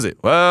 Who was it?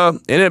 Well,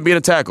 it ended up being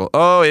a tackle.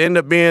 Oh, it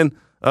ended up being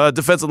a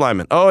defensive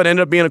lineman. Oh, it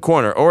ended up being a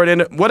corner. Or it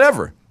ended up,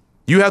 whatever.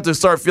 You have to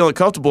start feeling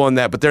comfortable in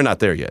that, but they're not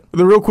there yet.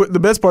 The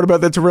best part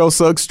about that Terrell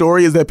Suggs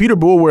story is that Peter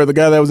Boulware, the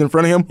guy that was in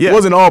front of him,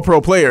 was an all-pro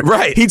player.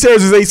 Right. He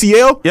tears his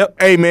ACL. Yep.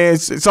 Hey, man,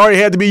 sorry it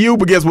had to be you,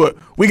 but guess what?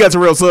 We got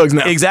Terrell Suggs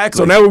now. Exactly.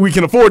 So now we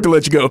can afford to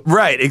let you go.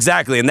 Right,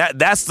 exactly. And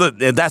that's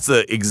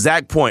the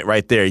exact point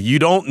right there. You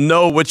don't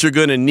know what you're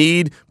going to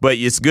need, but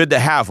it's good to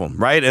have them,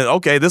 right? And,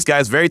 okay, this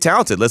guy's very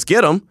talented. Let's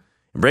get him.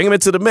 Bring him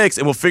into the mix,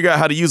 and we'll figure out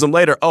how to use him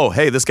later. Oh,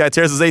 hey, this guy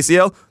tears his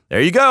ACL.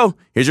 There you go.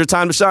 Here's your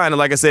time to shine. And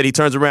like I said, he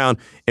turns around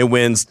and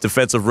wins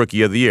Defensive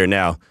Rookie of the Year.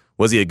 Now,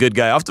 was he a good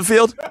guy off the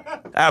field?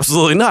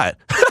 Absolutely not.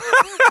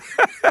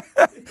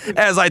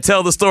 As I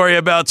tell the story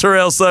about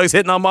Terrell Suggs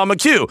hitting on Mama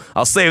Q.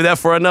 I'll save that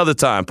for another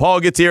time.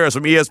 Paul Gutierrez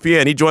from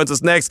ESPN. He joins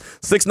us next.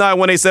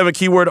 69187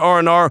 keyword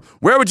R&R.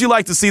 Where would you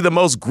like to see the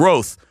most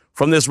growth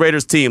from this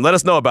Raiders team? Let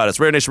us know about it. It's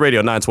Raider Nation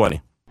Radio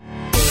 920.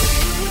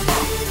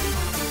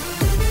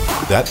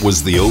 That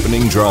was the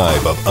opening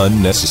drive of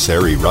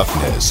Unnecessary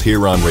Roughness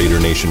here on Raider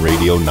Nation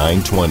Radio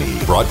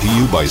 920. Brought to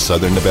you by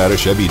Southern Nevada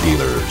Chevy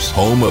Dealers,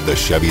 home of the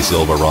Chevy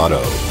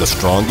Silverado, the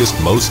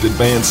strongest, most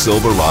advanced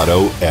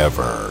Silverado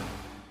ever.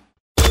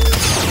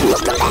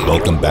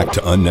 Welcome back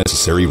to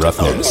Unnecessary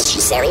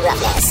Roughness.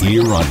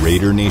 Here on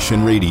Raider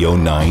Nation Radio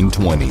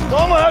 920. I'm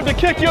going to have to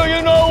kick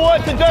you know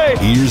what today.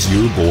 Here's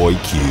your boy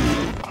Q.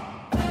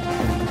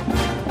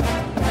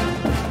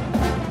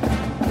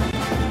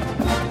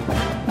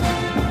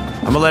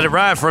 I'm going to let it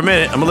ride for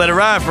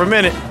a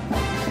minute.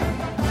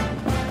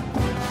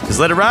 Just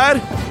let it ride?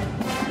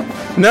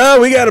 No,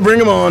 we got to bring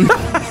him on.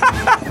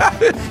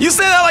 You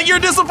say that like you're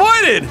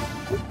disappointed.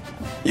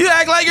 You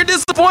act like you're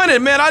disappointed,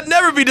 man. I'd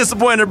never be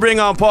disappointed to bring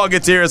on Paul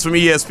Gutierrez from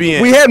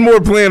ESPN. We had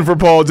more planned for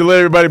Paul to let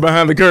everybody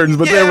behind the curtains,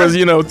 but there was,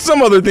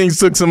 some other things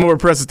took some more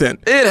precedent.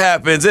 It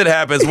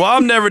happens. Well,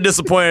 I'm never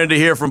disappointed to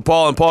hear from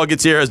Paul, and Paul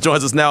Gutierrez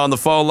joins us now on the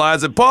phone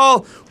lines. And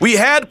Paul, we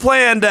had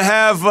planned to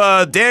have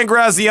Dan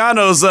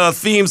Graziano's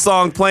theme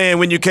song playing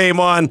when you came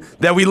on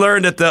that we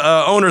learned at the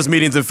owners'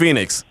 meetings in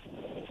Phoenix.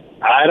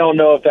 I don't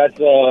know if that's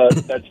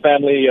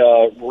family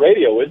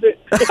radio, is it?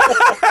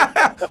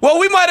 Well,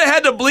 we might have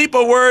had to bleep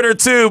a word or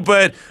two,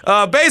 but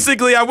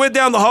basically, I went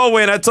down the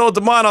hallway and I told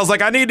Damon, I was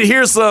like, I need to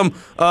hear some.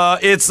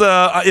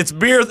 It's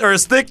beer or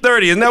it's thick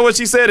 30. Isn't that what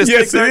she said? It's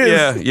yes, thick 30? it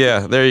is.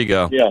 Yeah. There you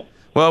go. Yeah.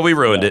 Well, we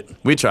ruined it.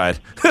 We tried.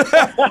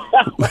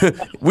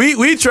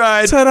 we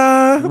tried.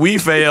 Ta-da! We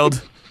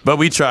failed. But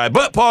we tried.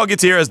 But Paul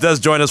Gutierrez does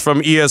join us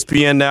from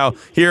ESPN now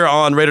here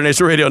on Raider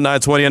Nation Radio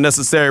 920,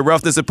 Unnecessary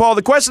Roughness. And Paul,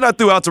 the question I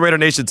threw out to Raider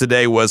Nation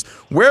today was,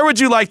 where would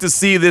you like to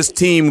see this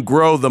team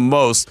grow the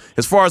most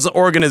as far as the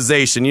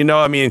organization?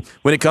 When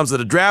it comes to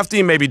the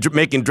drafting, maybe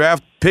making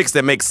draft picks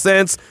that make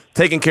sense,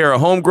 taking care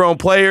of homegrown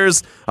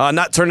players,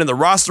 not turning the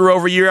roster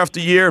over year after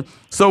year.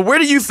 So where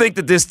do you think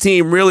that this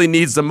team really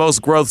needs the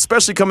most growth,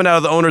 especially coming out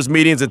of the owners'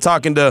 meetings and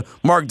talking to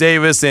Mark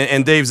Davis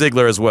and Dave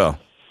Ziegler as well?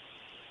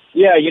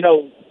 Yeah,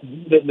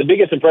 the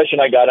biggest impression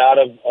I got out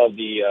of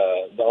the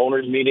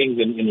owners' meetings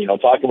and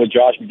talking with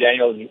Josh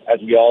McDaniels, as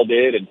we all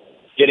did, and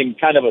getting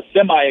kind of a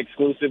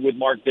semi-exclusive with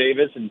Mark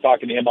Davis and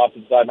talking to him off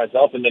to the side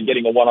myself, and then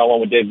getting a one-on-one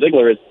with Dave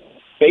Ziegler, is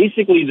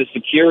basically the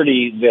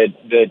security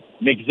that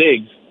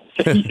McZigs,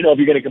 if you're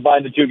going to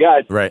combine the two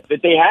guys, right,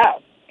 that they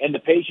have, and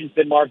the patience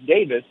that Mark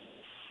Davis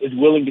is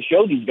willing to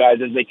show these guys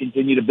as they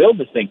continue to build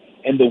this thing.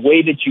 And the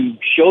way that you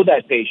show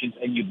that patience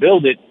and you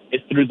build it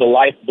is through the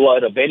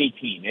lifeblood of any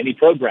team, any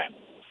program.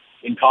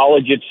 In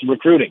college, it's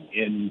recruiting.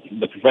 In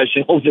the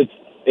professionals,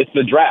 it's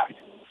the draft.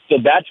 So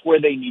that's where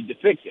they need to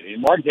fix it.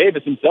 And Mark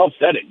Davis himself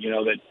said it,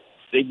 that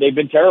they've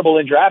been terrible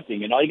in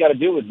drafting. And all you got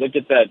to do is look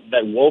at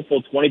that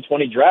woeful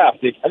 2020 draft.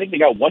 I think they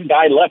got one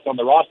guy left on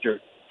the roster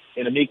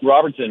in Amik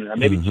Robertson, or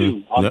maybe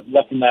two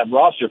left from that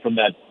roster from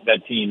that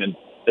team. And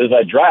there's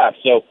that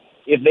draft. So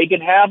if they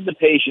can have the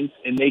patience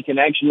and they can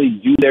actually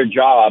do their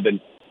job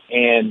and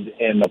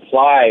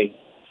apply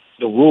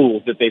the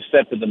rules that they've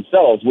set for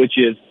themselves, which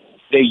is,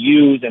 they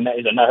use, and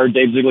I heard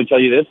Dave Ziegler tell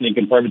you this, and he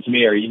confirmed it to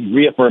me, or he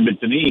reaffirmed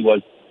it to me,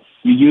 was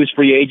you use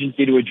free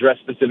agency to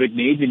address specific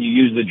needs, and you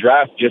use the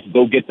draft just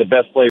go get the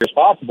best players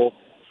possible.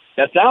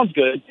 That sounds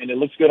good, and it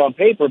looks good on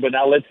paper, but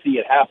now let's see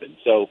it happen.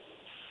 So,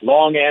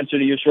 long answer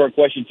to your short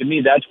question. To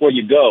me, that's where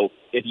you go.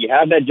 If you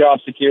have that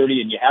job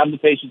security and you have the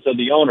patience of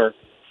the owner,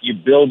 you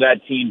build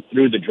that team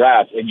through the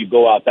draft, and you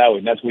go out that way,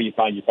 and that's where you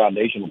find your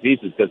foundational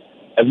pieces. Because,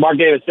 as Mark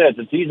Davis said,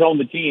 since he's owned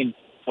the team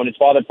when his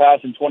father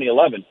passed in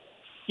 2011,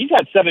 he's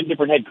had 7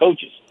 different head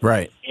coaches.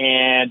 Right.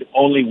 And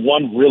only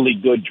one really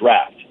good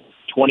draft,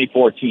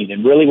 2014.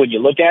 And really, when you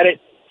look at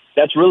it,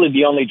 that's really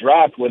the only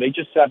draft where they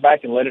just sat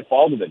back and let it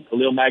fall to them.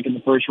 Khalil Mack in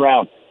the first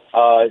round,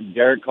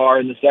 Derek Carr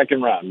in the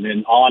second round,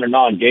 and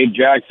on. Gabe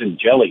Jackson,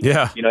 Jelly.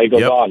 Yeah. He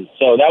goes on.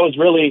 So that was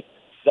really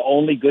the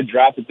only good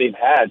draft that they've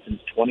had since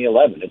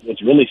 2011.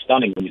 It's really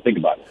stunning when you think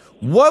about it.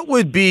 What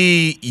would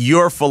be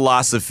your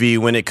philosophy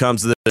when it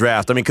comes to the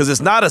draft? I mean, because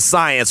it's not a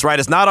science, right?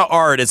 It's not an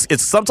art.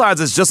 It's sometimes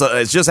it's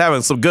just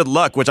having some good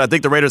luck, which I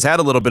think the Raiders had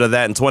a little bit of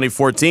that in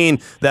 2014.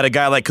 That a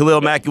guy like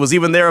Khalil Mack was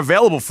even there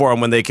available for them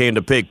when they came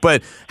to pick.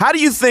 But how do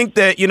you think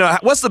that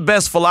what's the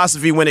best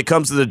philosophy when it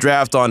comes to the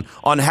draft on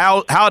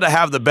how to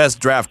have the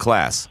best draft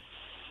class?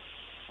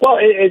 Well,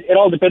 it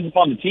all depends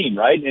upon the team,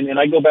 right? And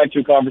I go back to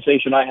a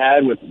conversation I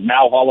had with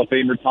now Hall of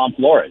Famer Tom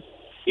Flores.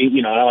 I'm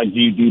like,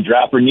 do you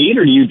draft for need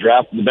or do you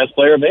draft the best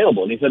player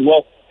available? And he said,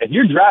 well, if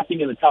you're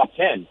drafting in the top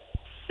 10,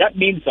 that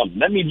means something.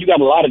 That means you got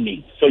a lot of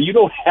needs. So you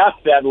don't have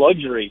that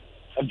luxury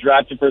of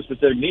drafting for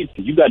specific needs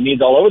because you got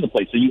needs all over the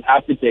place. So you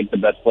have to take the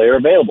best player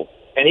available.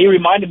 And he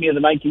reminded me of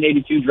the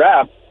 1982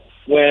 draft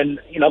when,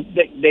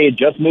 they had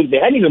just moved.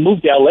 They hadn't even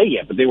moved to L.A.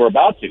 yet, but they were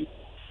about to.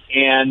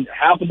 And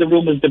half of the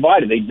room was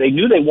divided. They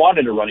knew they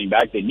wanted a running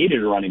back. They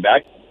needed a running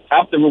back.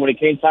 Half the room, when it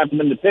came time for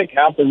them to pick,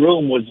 half the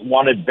room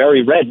wanted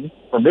Barry Redden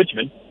from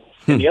Richmond,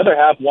 and the other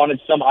half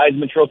wanted some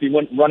Heisman Trophy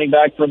running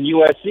back from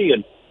USC.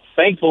 And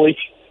thankfully,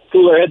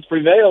 cooler heads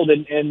prevailed,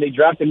 and they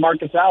drafted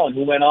Marcus Allen,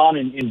 who went on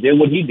and did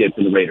what he did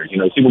for the Raiders.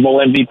 Super Bowl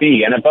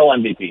MVP,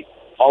 NFL MVP,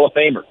 Hall of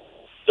Famer.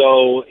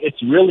 So it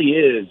really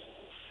is,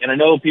 and I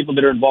know people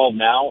that are involved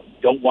now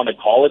don't want to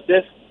call it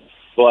this,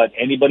 but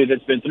anybody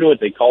that's been through it,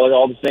 they call it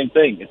all the same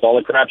thing. It's all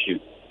a crapshoot.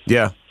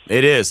 Yeah.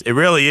 It is. It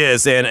really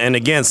is. And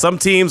again, some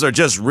teams are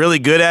just really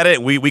good at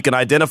it. We can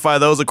identify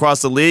those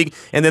across the league.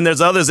 And then there's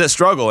others that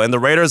struggle. And the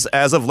Raiders,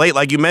 as of late,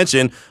 like you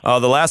mentioned, the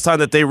last time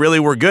that they really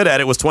were good at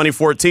it was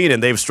 2014,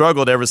 and they've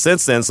struggled ever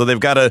since then. So they've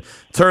got to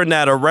turn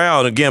that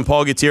around. Again,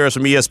 Paul Gutierrez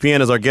from ESPN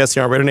is our guest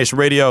here on Raider Nation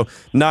Radio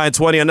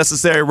 920,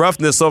 Unnecessary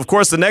Roughness. So, of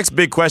course, the next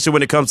big question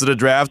when it comes to the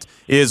draft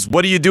is,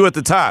 what do you do at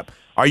the top?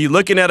 Are you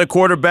looking at a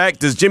quarterback?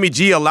 Does Jimmy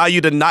G allow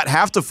you to not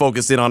have to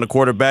focus in on a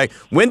quarterback?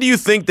 When do you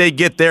think they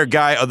get their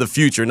guy of the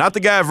future? Not the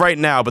guy of right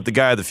now, but the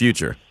guy of the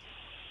future.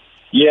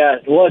 Yeah,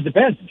 well, it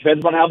depends. It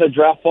depends on how the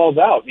draft falls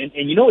out. And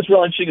what's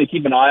real interesting to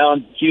keep an eye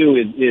on, Q,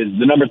 is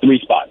the number 3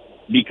 spot.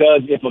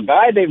 Because if a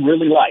guy they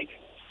really like,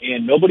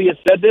 and nobody has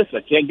said this,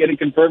 I can't get it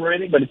confirmed or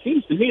anything, but it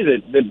seems to me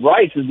that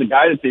Bryce is the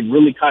guy that they've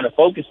really kind of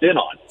focused in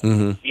on.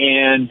 Mm-hmm.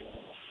 And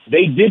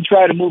they did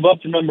try to move up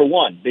to number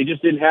 1. They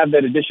just didn't have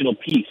that additional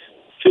piece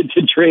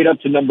to trade up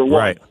to number 1.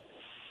 Right.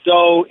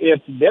 So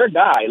if their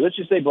guy, let's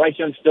just say Bryce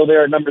Young's still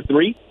there at number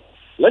 3,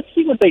 let's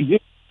see what they do.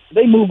 If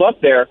they move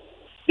up there,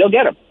 they'll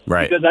get him.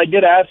 Right. Because I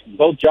did ask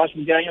both Josh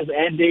McDaniels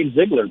and Dave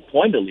Ziegler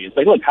pointedly. It's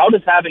like, look, how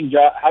does having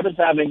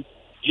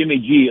Jimmy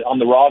G on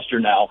the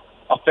roster now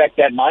affect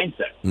that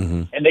mindset?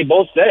 Mm-hmm. And they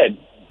both said,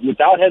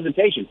 without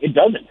hesitation, it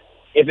doesn't.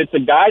 If it's a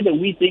guy that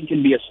we think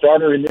can be a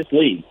starter in this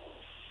league,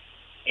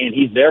 and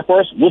he's there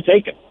for us, we'll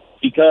take him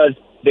because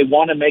they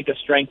want to make a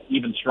strength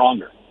even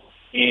stronger.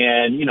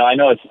 And, I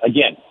know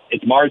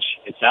it's March.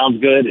 It sounds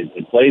good.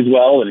 It plays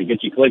well, and it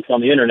gets you clicks on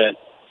the internet.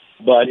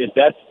 But if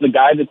that's the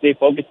guy that they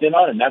focused in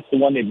on and that's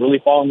the one they've really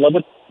fallen in love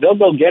with, they'll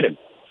go get him.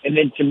 And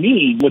then to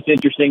me, what's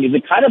interesting is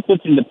it kind of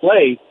puts into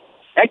play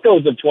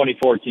echoes of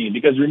 2014.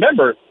 Because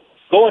remember,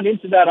 going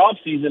into that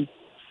offseason,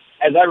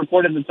 as I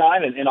reported at the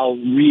time, and I'll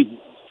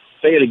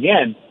say it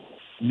again,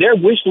 their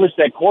wish list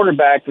at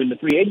quarterback in the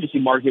free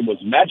agency market was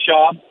Matt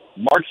Schaub,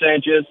 Mark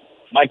Sanchez,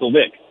 Michael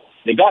Vick.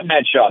 They got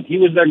Matt Schaub. He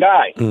was their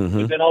guy.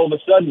 Mm-hmm. But then all of a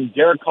sudden,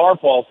 Derek Carr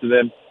falls to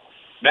them.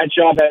 Matt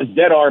Schaub has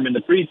dead arm in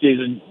the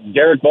preseason.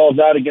 Derek balls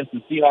out against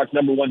the Seahawks'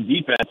 number 1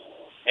 defense,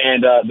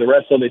 and the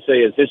rest, so they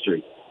say, is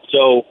history.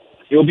 So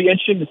it will be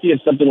interesting to see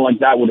if something like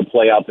that would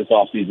play out this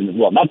offseason as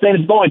well. Not saying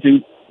it's going to,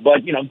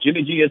 but,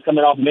 Jimmy G is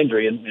coming off an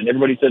injury, and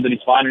everybody says that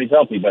he's fine and he's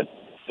healthy, but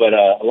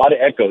a lot of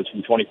echoes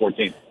from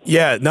 2014.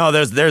 Yeah, no,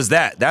 there's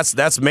that.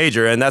 That's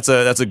major, and that's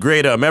a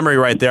great memory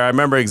right there. I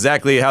remember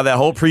exactly how that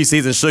whole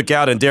preseason shook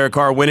out, and Derek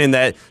Carr winning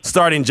that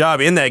starting job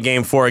in that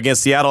game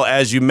against Seattle,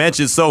 as you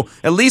mentioned. So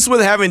at least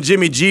with having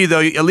Jimmy G,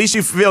 though, at least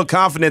you feel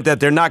confident that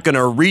they're not going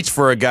to reach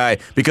for a guy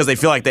because they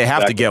feel like they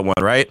have to get one,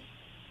 right?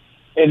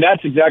 And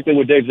that's exactly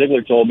what Dave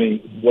Ziegler told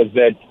me was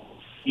that,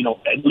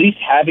 at least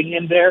having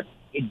him there,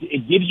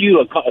 it gives you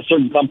a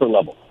certain comfort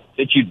level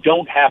that you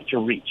don't have to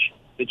reach.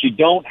 That you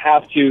don't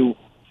have to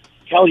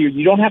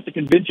you don't have to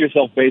convince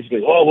yourself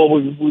basically,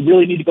 we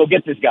really need to go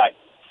get this guy.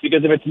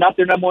 Because if it's not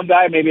their number 1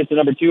 guy, maybe it's a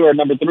number 2 or a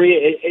number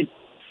 3,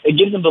 it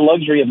gives them the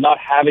luxury of not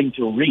having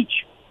to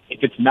reach if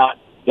it's not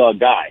the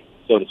guy,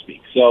 so to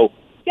speak. So,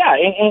 yeah,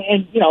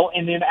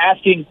 and then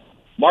asking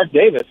Mark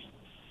Davis,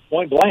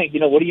 point blank,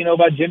 what do you know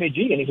about Jimmy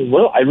G? And he says,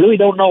 well, I really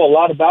don't know a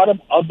lot about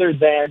him other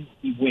than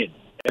he wins.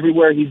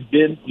 Everywhere he's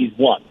been, he's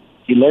won.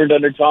 He learned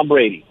under Tom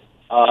Brady.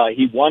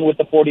 He won with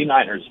the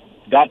 49ers.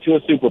 Got to a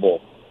Super Bowl.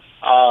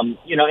 And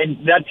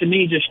that to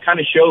me just kind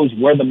of shows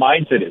where the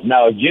mindset is.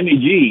 Now, if Jimmy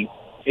G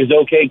is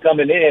okay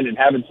coming in and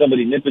having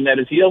somebody nipping at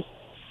his heels,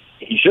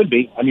 he should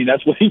be. I mean,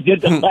 that's what he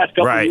did the last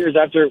couple of years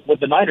after what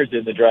the Niners did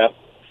in the draft.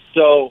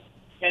 So,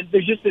 and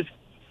there's just this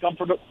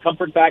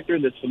comfort factor,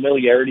 this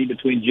familiarity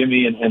between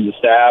Jimmy and the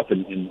staff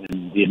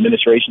and the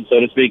administration, so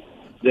to speak,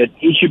 that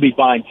he should be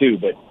fine too.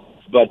 But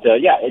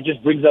it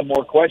just brings up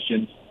more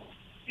questions.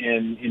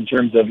 in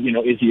terms of,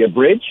 is he a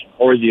bridge,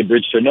 or is he a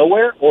bridge to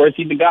nowhere, or is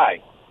he the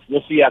guy?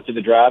 We'll see after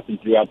the draft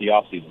and throughout the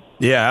offseason.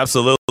 Yeah,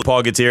 absolutely.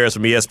 Paul Gutierrez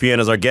from ESPN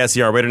is our guest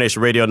here on Raider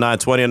Nation Radio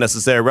 920.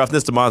 Unnecessary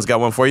Roughness. Damon's got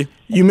one for you.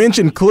 You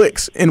mentioned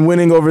clicks and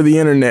winning over the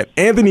internet.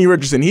 Anthony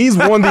Richardson, he's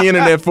won the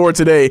internet for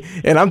today,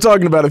 and I'm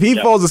talking about if he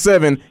falls to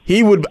 7,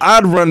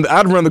 I'd run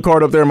the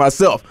card up there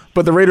myself.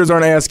 But the Raiders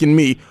aren't asking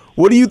me.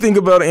 What do you think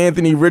about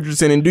Anthony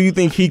Richardson, and do you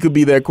think he could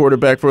be that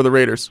quarterback for the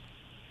Raiders?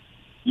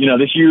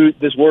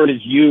 This word is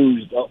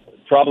used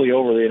probably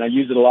overly, and I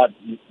use it a lot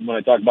when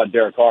I talk about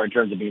Derek Carr in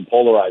terms of being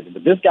polarizing.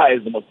 But this guy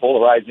is the most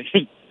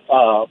polarizing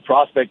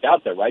prospect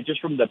out there, right? Just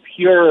from the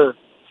pure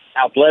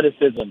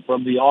athleticism,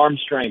 from the arm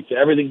strength to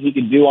everything he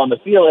can do on the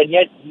field, and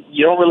yet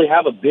you don't really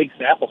have a big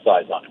sample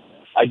size on him.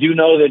 I do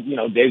know that,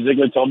 Dave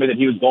Ziegler told me that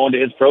he was going to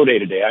his pro day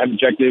today. I haven't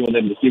checked in with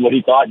him to see what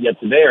he thought yet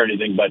today or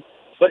anything, but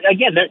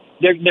again,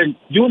 they're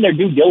doing their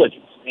due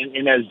diligence.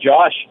 And as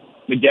Josh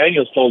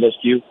McDaniels told us,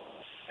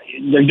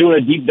 they're doing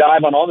a deep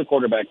dive on all the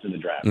quarterbacks in the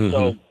draft. Mm-hmm.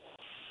 So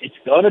it's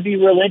going to be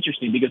real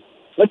interesting because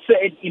let's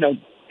say,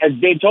 as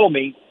Dave told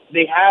me,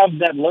 they have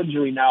that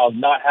luxury now of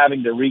not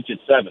having to reach at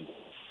 7.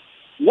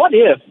 What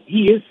if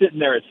he is sitting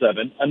there at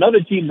 7, another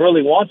team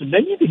really wants him,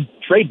 then you can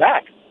trade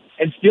back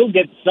and still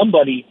get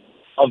somebody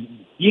of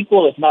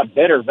equal, if not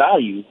better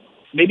value,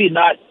 maybe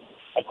not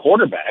a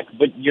quarterback,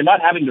 but you're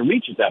not having to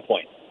reach at that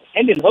point.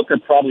 Hendon Hooker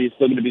probably is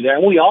still going to be there,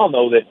 and we all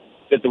know that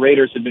the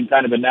Raiders have been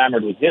kind of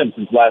enamored with him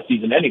since last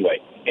season anyway.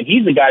 And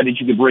he's the guy that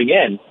you could bring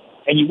in,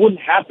 and you wouldn't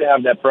have to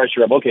have that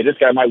pressure of, okay, this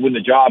guy might win the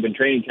job in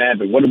training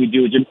camp, and what do we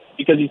do with him?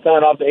 Because he's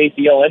coming off the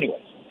ACL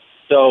anyways.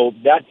 So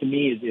that, to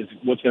me, is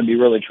what's going to be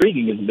real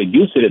intriguing is if they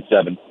do sit at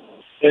 7.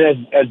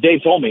 And as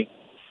Dave told me,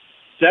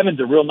 7's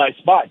a real nice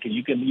spot because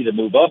you can either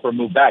move up or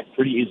move back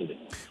pretty easily.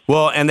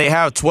 Well, and they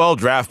have 12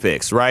 draft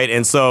picks, right?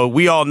 And so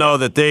we all know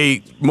that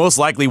they most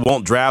likely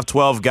won't draft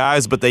 12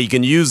 guys, but they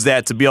can use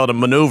that to be able to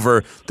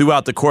maneuver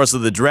throughout the course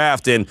of the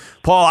draft. And,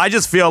 Paul, I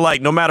just feel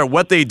like no matter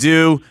what they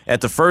do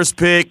at the first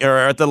pick or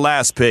at the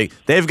last pick,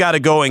 they've got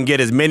to go and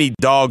get as many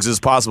dogs as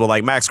possible,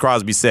 like Max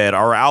Crosby said,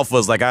 or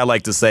alphas, like I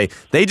like to say.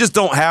 They just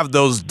don't have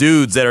those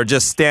dudes that are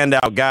just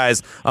standout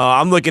guys.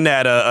 I'm looking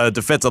at a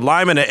defensive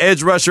lineman, an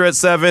edge rusher at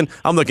 7.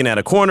 I'm looking at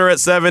a corner at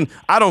 7.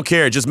 I don't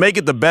care. Just make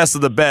it the best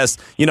of the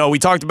best. We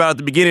talked about at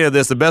the beginning of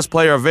this, the best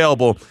player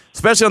available,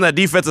 especially on that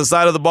defensive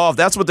side of the ball. If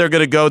that's what they're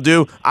going to go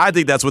do, I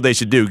think that's what they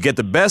should do. Get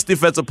the best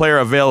defensive player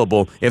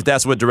available if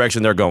that's what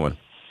direction they're going.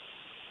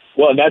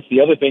 Well, and that's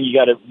the other thing you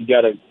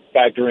got to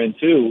factor in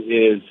too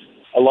is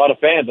a lot of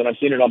fans, and I've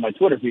seen it on my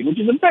Twitter feed, which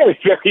is a very,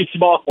 very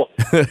small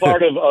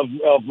part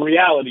of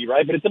reality,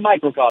 right? But it's a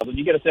microcosm.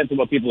 You get a sense of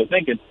what people are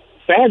thinking.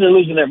 Fans are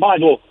losing their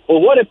minds. Well,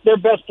 what if their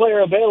best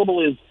player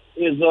available is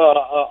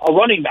a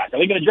running back? Are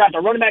they going to draft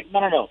a running back?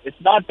 No. It's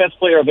not best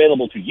player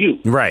available to you.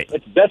 Right.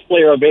 It's best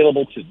player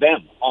available to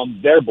them on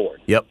their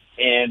board. Yep.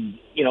 And,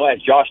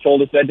 as Josh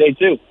told us that day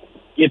too,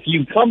 if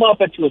you come up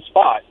into a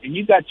spot and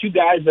you've got two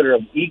guys that are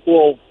of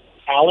equal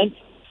talent,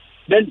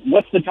 then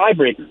what's the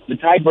tiebreaker? The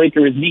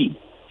tiebreaker is need.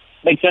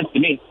 Makes sense to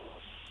me.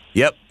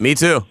 Yep, me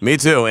too.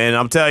 And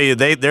I'm telling you,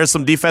 there's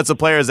some defensive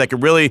players that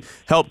could really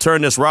help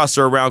turn this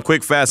roster around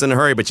quick, fast, in a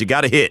hurry, but you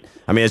got to hit.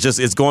 I mean,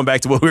 it's going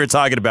back to what we were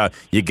talking about.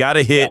 You got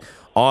to hit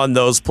on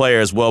those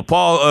players. Well,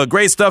 Paul,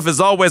 great stuff as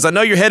always. I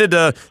know you're headed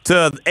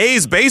to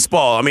A's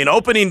baseball. I mean,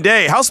 opening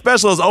day. How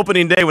special is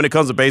opening day when it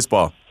comes to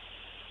baseball?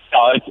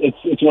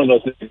 It's one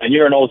of those things. And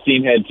you're an old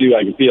steam head, too.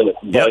 I can feel it.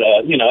 Yep. But,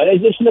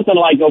 it's nothing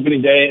like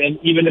opening day. And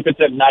even if it's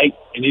at night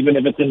and even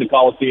if it's in the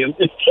Coliseum,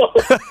 it's still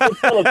a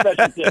special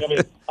thing. I mean,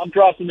 I'm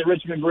crossing the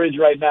Richmond Bridge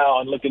right now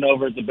and looking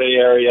over at the Bay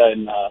Area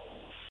and,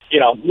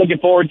 looking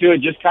forward to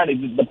it, just kind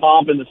of the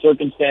pomp and the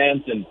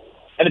circumstance. And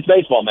it's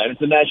baseball, man.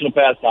 It's a national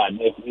pastime.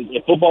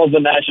 If football is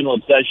a national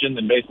obsession,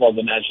 then baseball is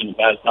a national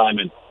pastime,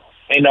 and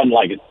ain't nothing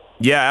like it.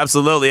 Yeah,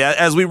 absolutely.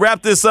 As we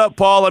wrap this up,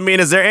 Paul, I mean,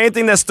 is there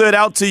anything that stood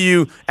out to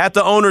you at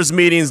the owners'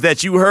 meetings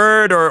that you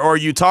heard or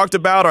you talked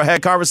about or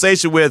had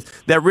conversation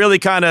with that really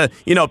kind of,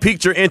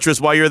 piqued your interest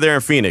while you're there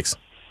in Phoenix?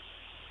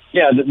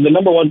 Yeah, the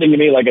number one thing to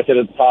me, like I said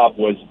at the top,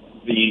 was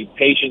the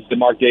patience that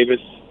Mark Davis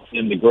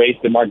and the grace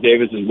that Mark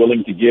Davis is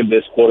willing to give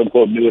this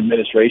quote-unquote new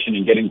administration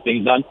in getting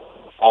things done.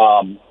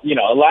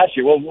 Last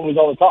year, what was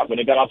all the talk when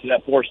they got off to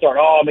that 4-star?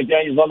 Oh,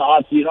 McDaniel's on the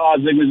hot seat. Oh,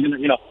 Ziegler's going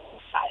to,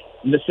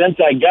 the sense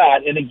I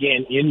got, and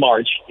again, in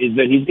March, is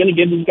that he's going to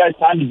give these guys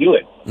time to do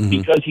it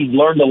because he's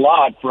learned a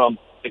lot from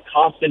the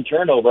constant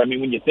turnover. I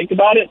mean, when you think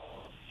about it,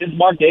 since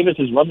Mark Davis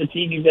has run the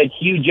team, he's had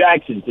Hugh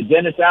Jackson to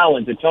Dennis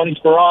Allen to Tony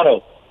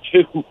Sperano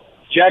to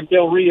Jack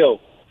Del Rio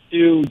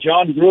to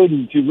John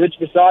Gruden to Rich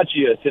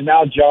Bisaccia to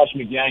now Josh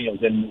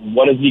McDaniels. And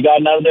what has he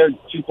gotten out of there?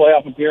 2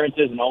 playoff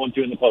appearances and 0-2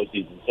 in the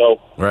postseason. So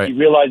He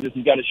realizes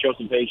he's got to show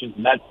some patience.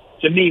 And that,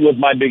 to me, was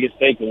my biggest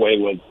takeaway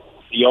was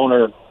the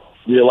owner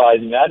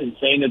realizing that and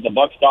saying that the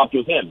buck stopped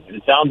with him. And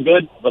it sounds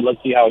good, but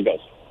let's see how it goes.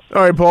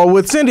 All right, Paul,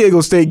 with San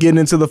Diego State getting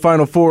into the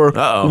Final Four,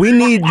 we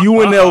need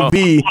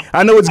UNLV.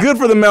 I know it's good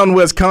for the Mountain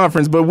West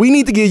Conference, but we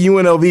need to get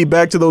UNLV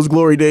back to those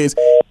glory days.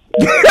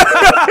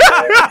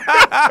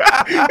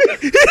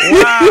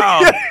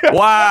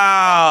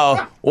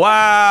 Wow.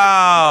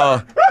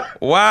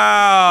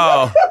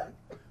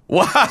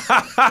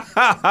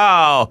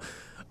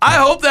 I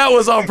hope that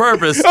was on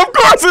purpose. Of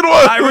course it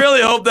was. I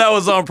really hope that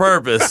was on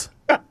purpose.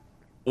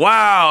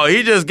 Wow,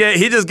 he just gave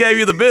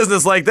you the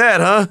business like that,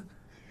 huh?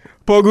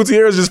 Paul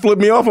Gutierrez just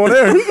flipped me off on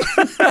air.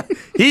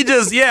 He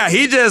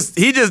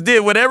just did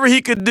whatever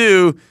he could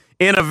do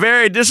in a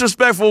very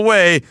disrespectful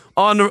way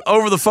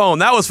over the phone.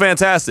 That was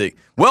fantastic.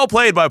 Well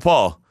played by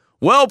Paul.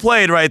 Well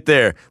played right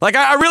there. Like,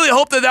 I really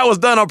hope that was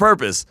done on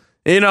purpose.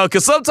 You know,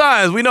 because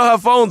sometimes we know how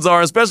phones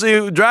are,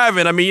 especially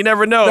driving. I mean, you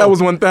never know. That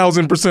was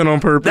 1,000% on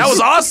purpose. That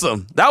was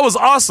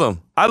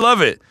awesome. I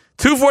love it.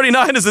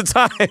 2:49 is the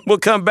time. We'll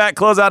come back,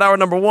 close out hour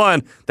number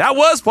 1. That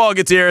was Paul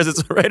Gutierrez.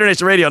 It's Raider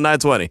Nation Radio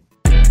 920.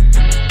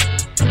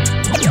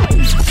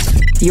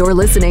 You're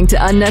listening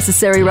to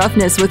Unnecessary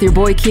Roughness with your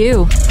boy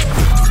Q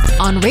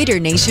on Raider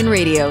Nation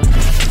Radio.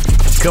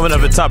 Coming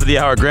up at the top of the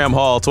hour, Graham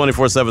Hall,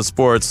 24/7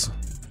 Sports,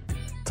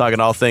 talking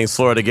all things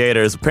Florida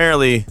Gators.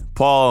 Apparently,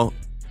 Paul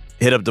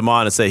hit up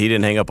DeMond and said he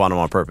didn't hang up on him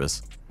on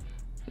purpose.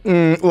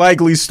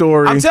 Likely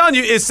story. I'm telling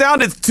you,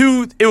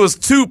 it was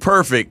too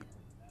perfect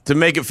to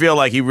make it feel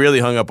like he really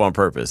hung up on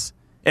purpose.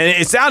 And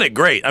it sounded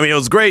great. I mean, it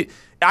was great.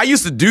 I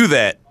used to do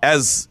that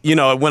as, you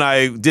know, when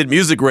I did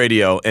music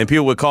radio and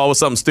people would call with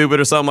something stupid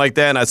or something like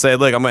that. And I'd say,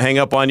 look, I'm going to hang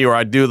up on you, or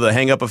I'd do the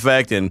hang up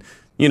effect and,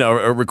 you know,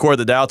 record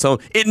the dial tone.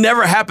 It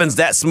never happens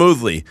that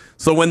smoothly.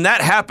 So when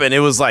that happened, it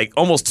was like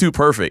almost too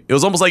perfect. It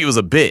was almost like it was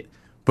a bit.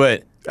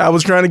 But I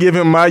was trying to give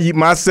him my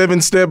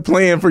 7-step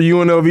plan for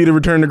UNLV to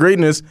return to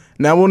greatness.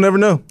 Now we'll never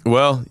know.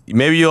 Well,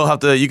 maybe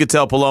you could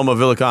tell Paloma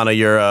Villicana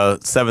your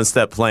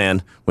 7-step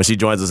plan when she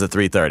joins us at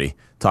 3:30.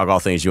 Talk all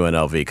things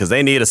UNLV, because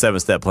they need a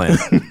 7-step plan.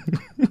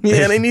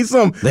 Yeah, they need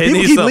some.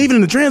 People keep leaving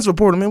in the transfer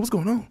portal, man. What's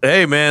going on?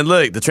 Hey, man,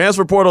 look, the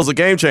transfer portal is a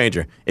game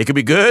changer. It could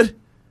be good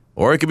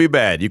or it could be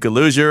bad. You could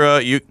lose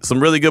some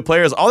really good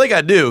players. All they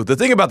got to do, the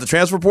thing about the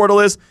transfer portal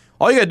is,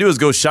 all you got to do is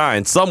go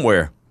shine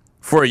somewhere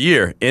for a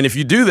year. And if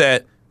you do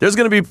that, there's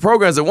going to be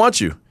programs that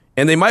want you,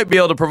 and they might be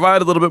able to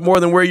provide a little bit more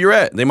than where you're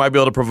at. They might be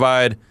able to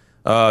provide,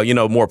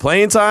 more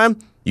playing time.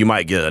 You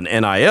might get an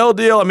NIL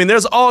deal. I mean,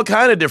 there's all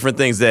kind of different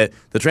things that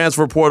the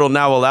transfer portal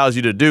now allows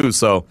you to do.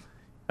 So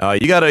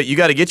you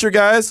gotta get your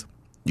guys,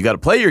 you gotta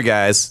play your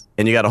guys,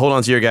 and you gotta hold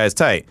on to your guys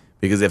tight,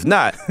 because if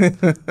not,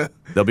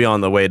 they'll be on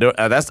the way.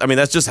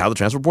 That's just how the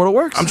transfer portal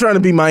works. I'm trying to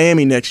be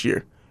Miami next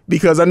year,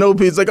 because I know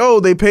it's like, oh,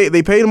 they paid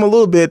him a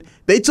little bit.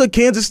 They took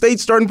Kansas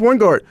State's starting point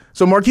guard.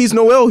 So Marquise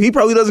Noel, he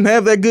probably doesn't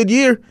have that good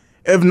year.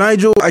 If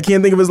Nigel, I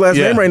can't think of his last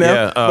name right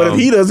now, but if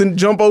he doesn't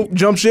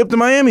jump ship to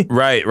Miami.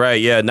 Right,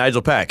 yeah,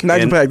 Nigel Pack. There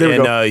we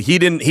go. He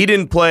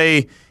didn't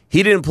play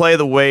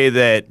the way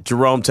that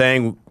Jerome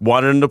Tang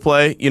wanted him to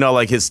play. You know,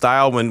 like his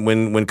style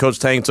when Coach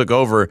Tang took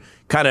over,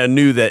 kind of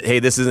knew that, hey,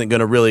 this isn't going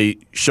to really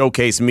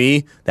showcase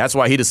me. That's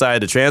why he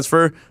decided to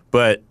transfer.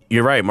 But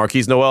you're right,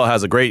 Marquise Noel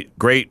has a great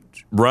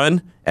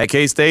run at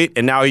K-State,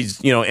 and now he's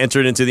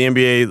entered into the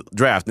NBA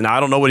draft. Now I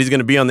don't know what he's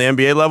going to be on the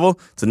NBA level.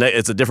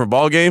 It's a different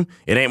ball game.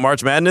 It ain't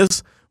March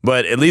Madness,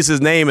 but at least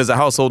his name is a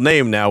household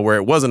name now, where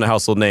it wasn't a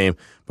household name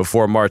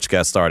before March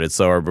got started,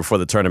 or before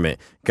the tournament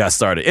got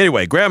started.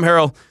 Anyway, Graham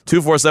Harrell,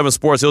 247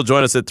 Sports. He'll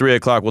join us at 3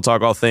 o'clock. We'll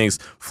talk all things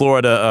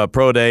Florida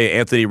Pro Day,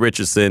 Anthony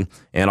Richardson,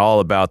 and all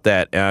about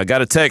that.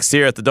 Got a text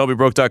here at the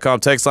don'tbebroke.com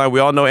text line.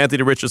 We all know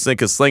Anthony Richardson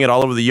can sling it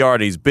all over the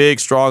yard. He's big,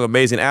 strong,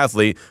 amazing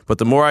athlete, but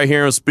the more I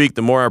hear him speak,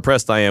 the more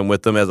impressed I am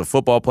with him as a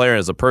football player and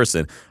as a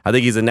person. I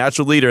think he's a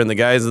natural leader, and the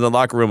guys in the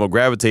locker room will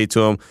gravitate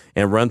to him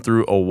and run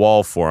through a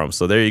wall for him.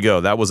 So there you go.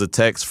 That was a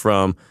text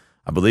from,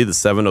 I believe, the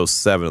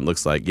 707, it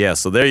looks like. Yeah,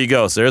 so there you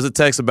go. So there's a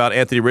text about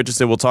Anthony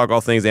Richardson. We'll talk all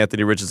things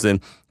Anthony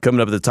Richardson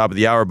coming up at the top of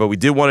the hour. But we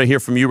did want to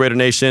hear from you, Raider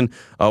Nation.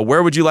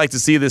 Where would you like to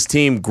see this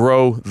team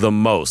grow the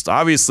most?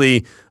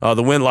 Obviously,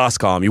 the win-loss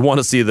column. You want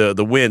to see the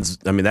wins.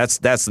 I mean,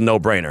 that's a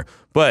no-brainer.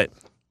 But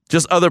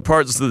just other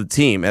parts of the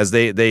team, as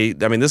this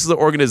is an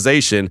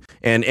organization,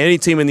 and any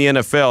team in the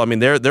NFL, I mean,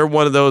 they're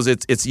one of those.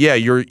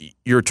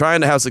 You're trying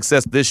to have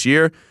success this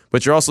year,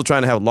 but you're also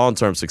trying to have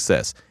long-term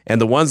success. And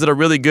the ones that are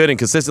really good and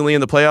consistently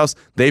in the playoffs,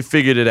 they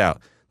figured it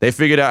out. They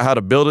figured out how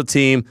to build a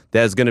team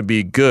that's going to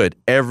be good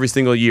every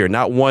single year,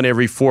 not one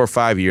every 4 or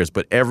 5 years,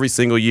 but every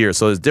single year.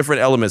 So there's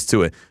different elements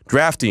to it.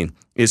 Drafting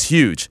is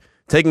huge.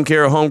 Taking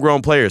care of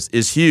homegrown players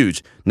is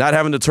huge. Not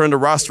having to turn the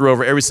roster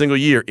over every single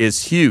year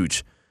is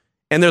huge.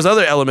 And there's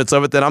other elements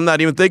of it that I'm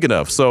not even thinking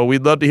of. So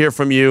we'd love to hear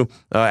from you.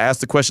 Ask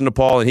the question to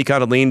Paul, and he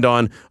kind of leaned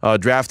on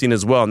drafting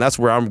as well, and that's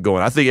where I'm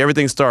going. I think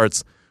everything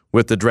starts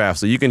with the draft.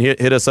 So you can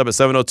hit us up at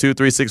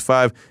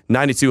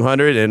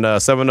 702-365-9200 and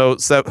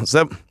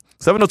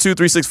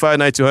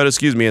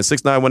 702-365-9200, and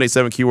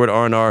 69187 keyword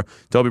R&R,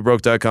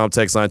 don'tbebroke.com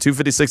text line.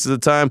 2:56 is the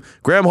time.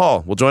 Graham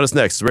Hall will join us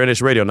next. Raider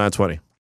Nation Radio 920.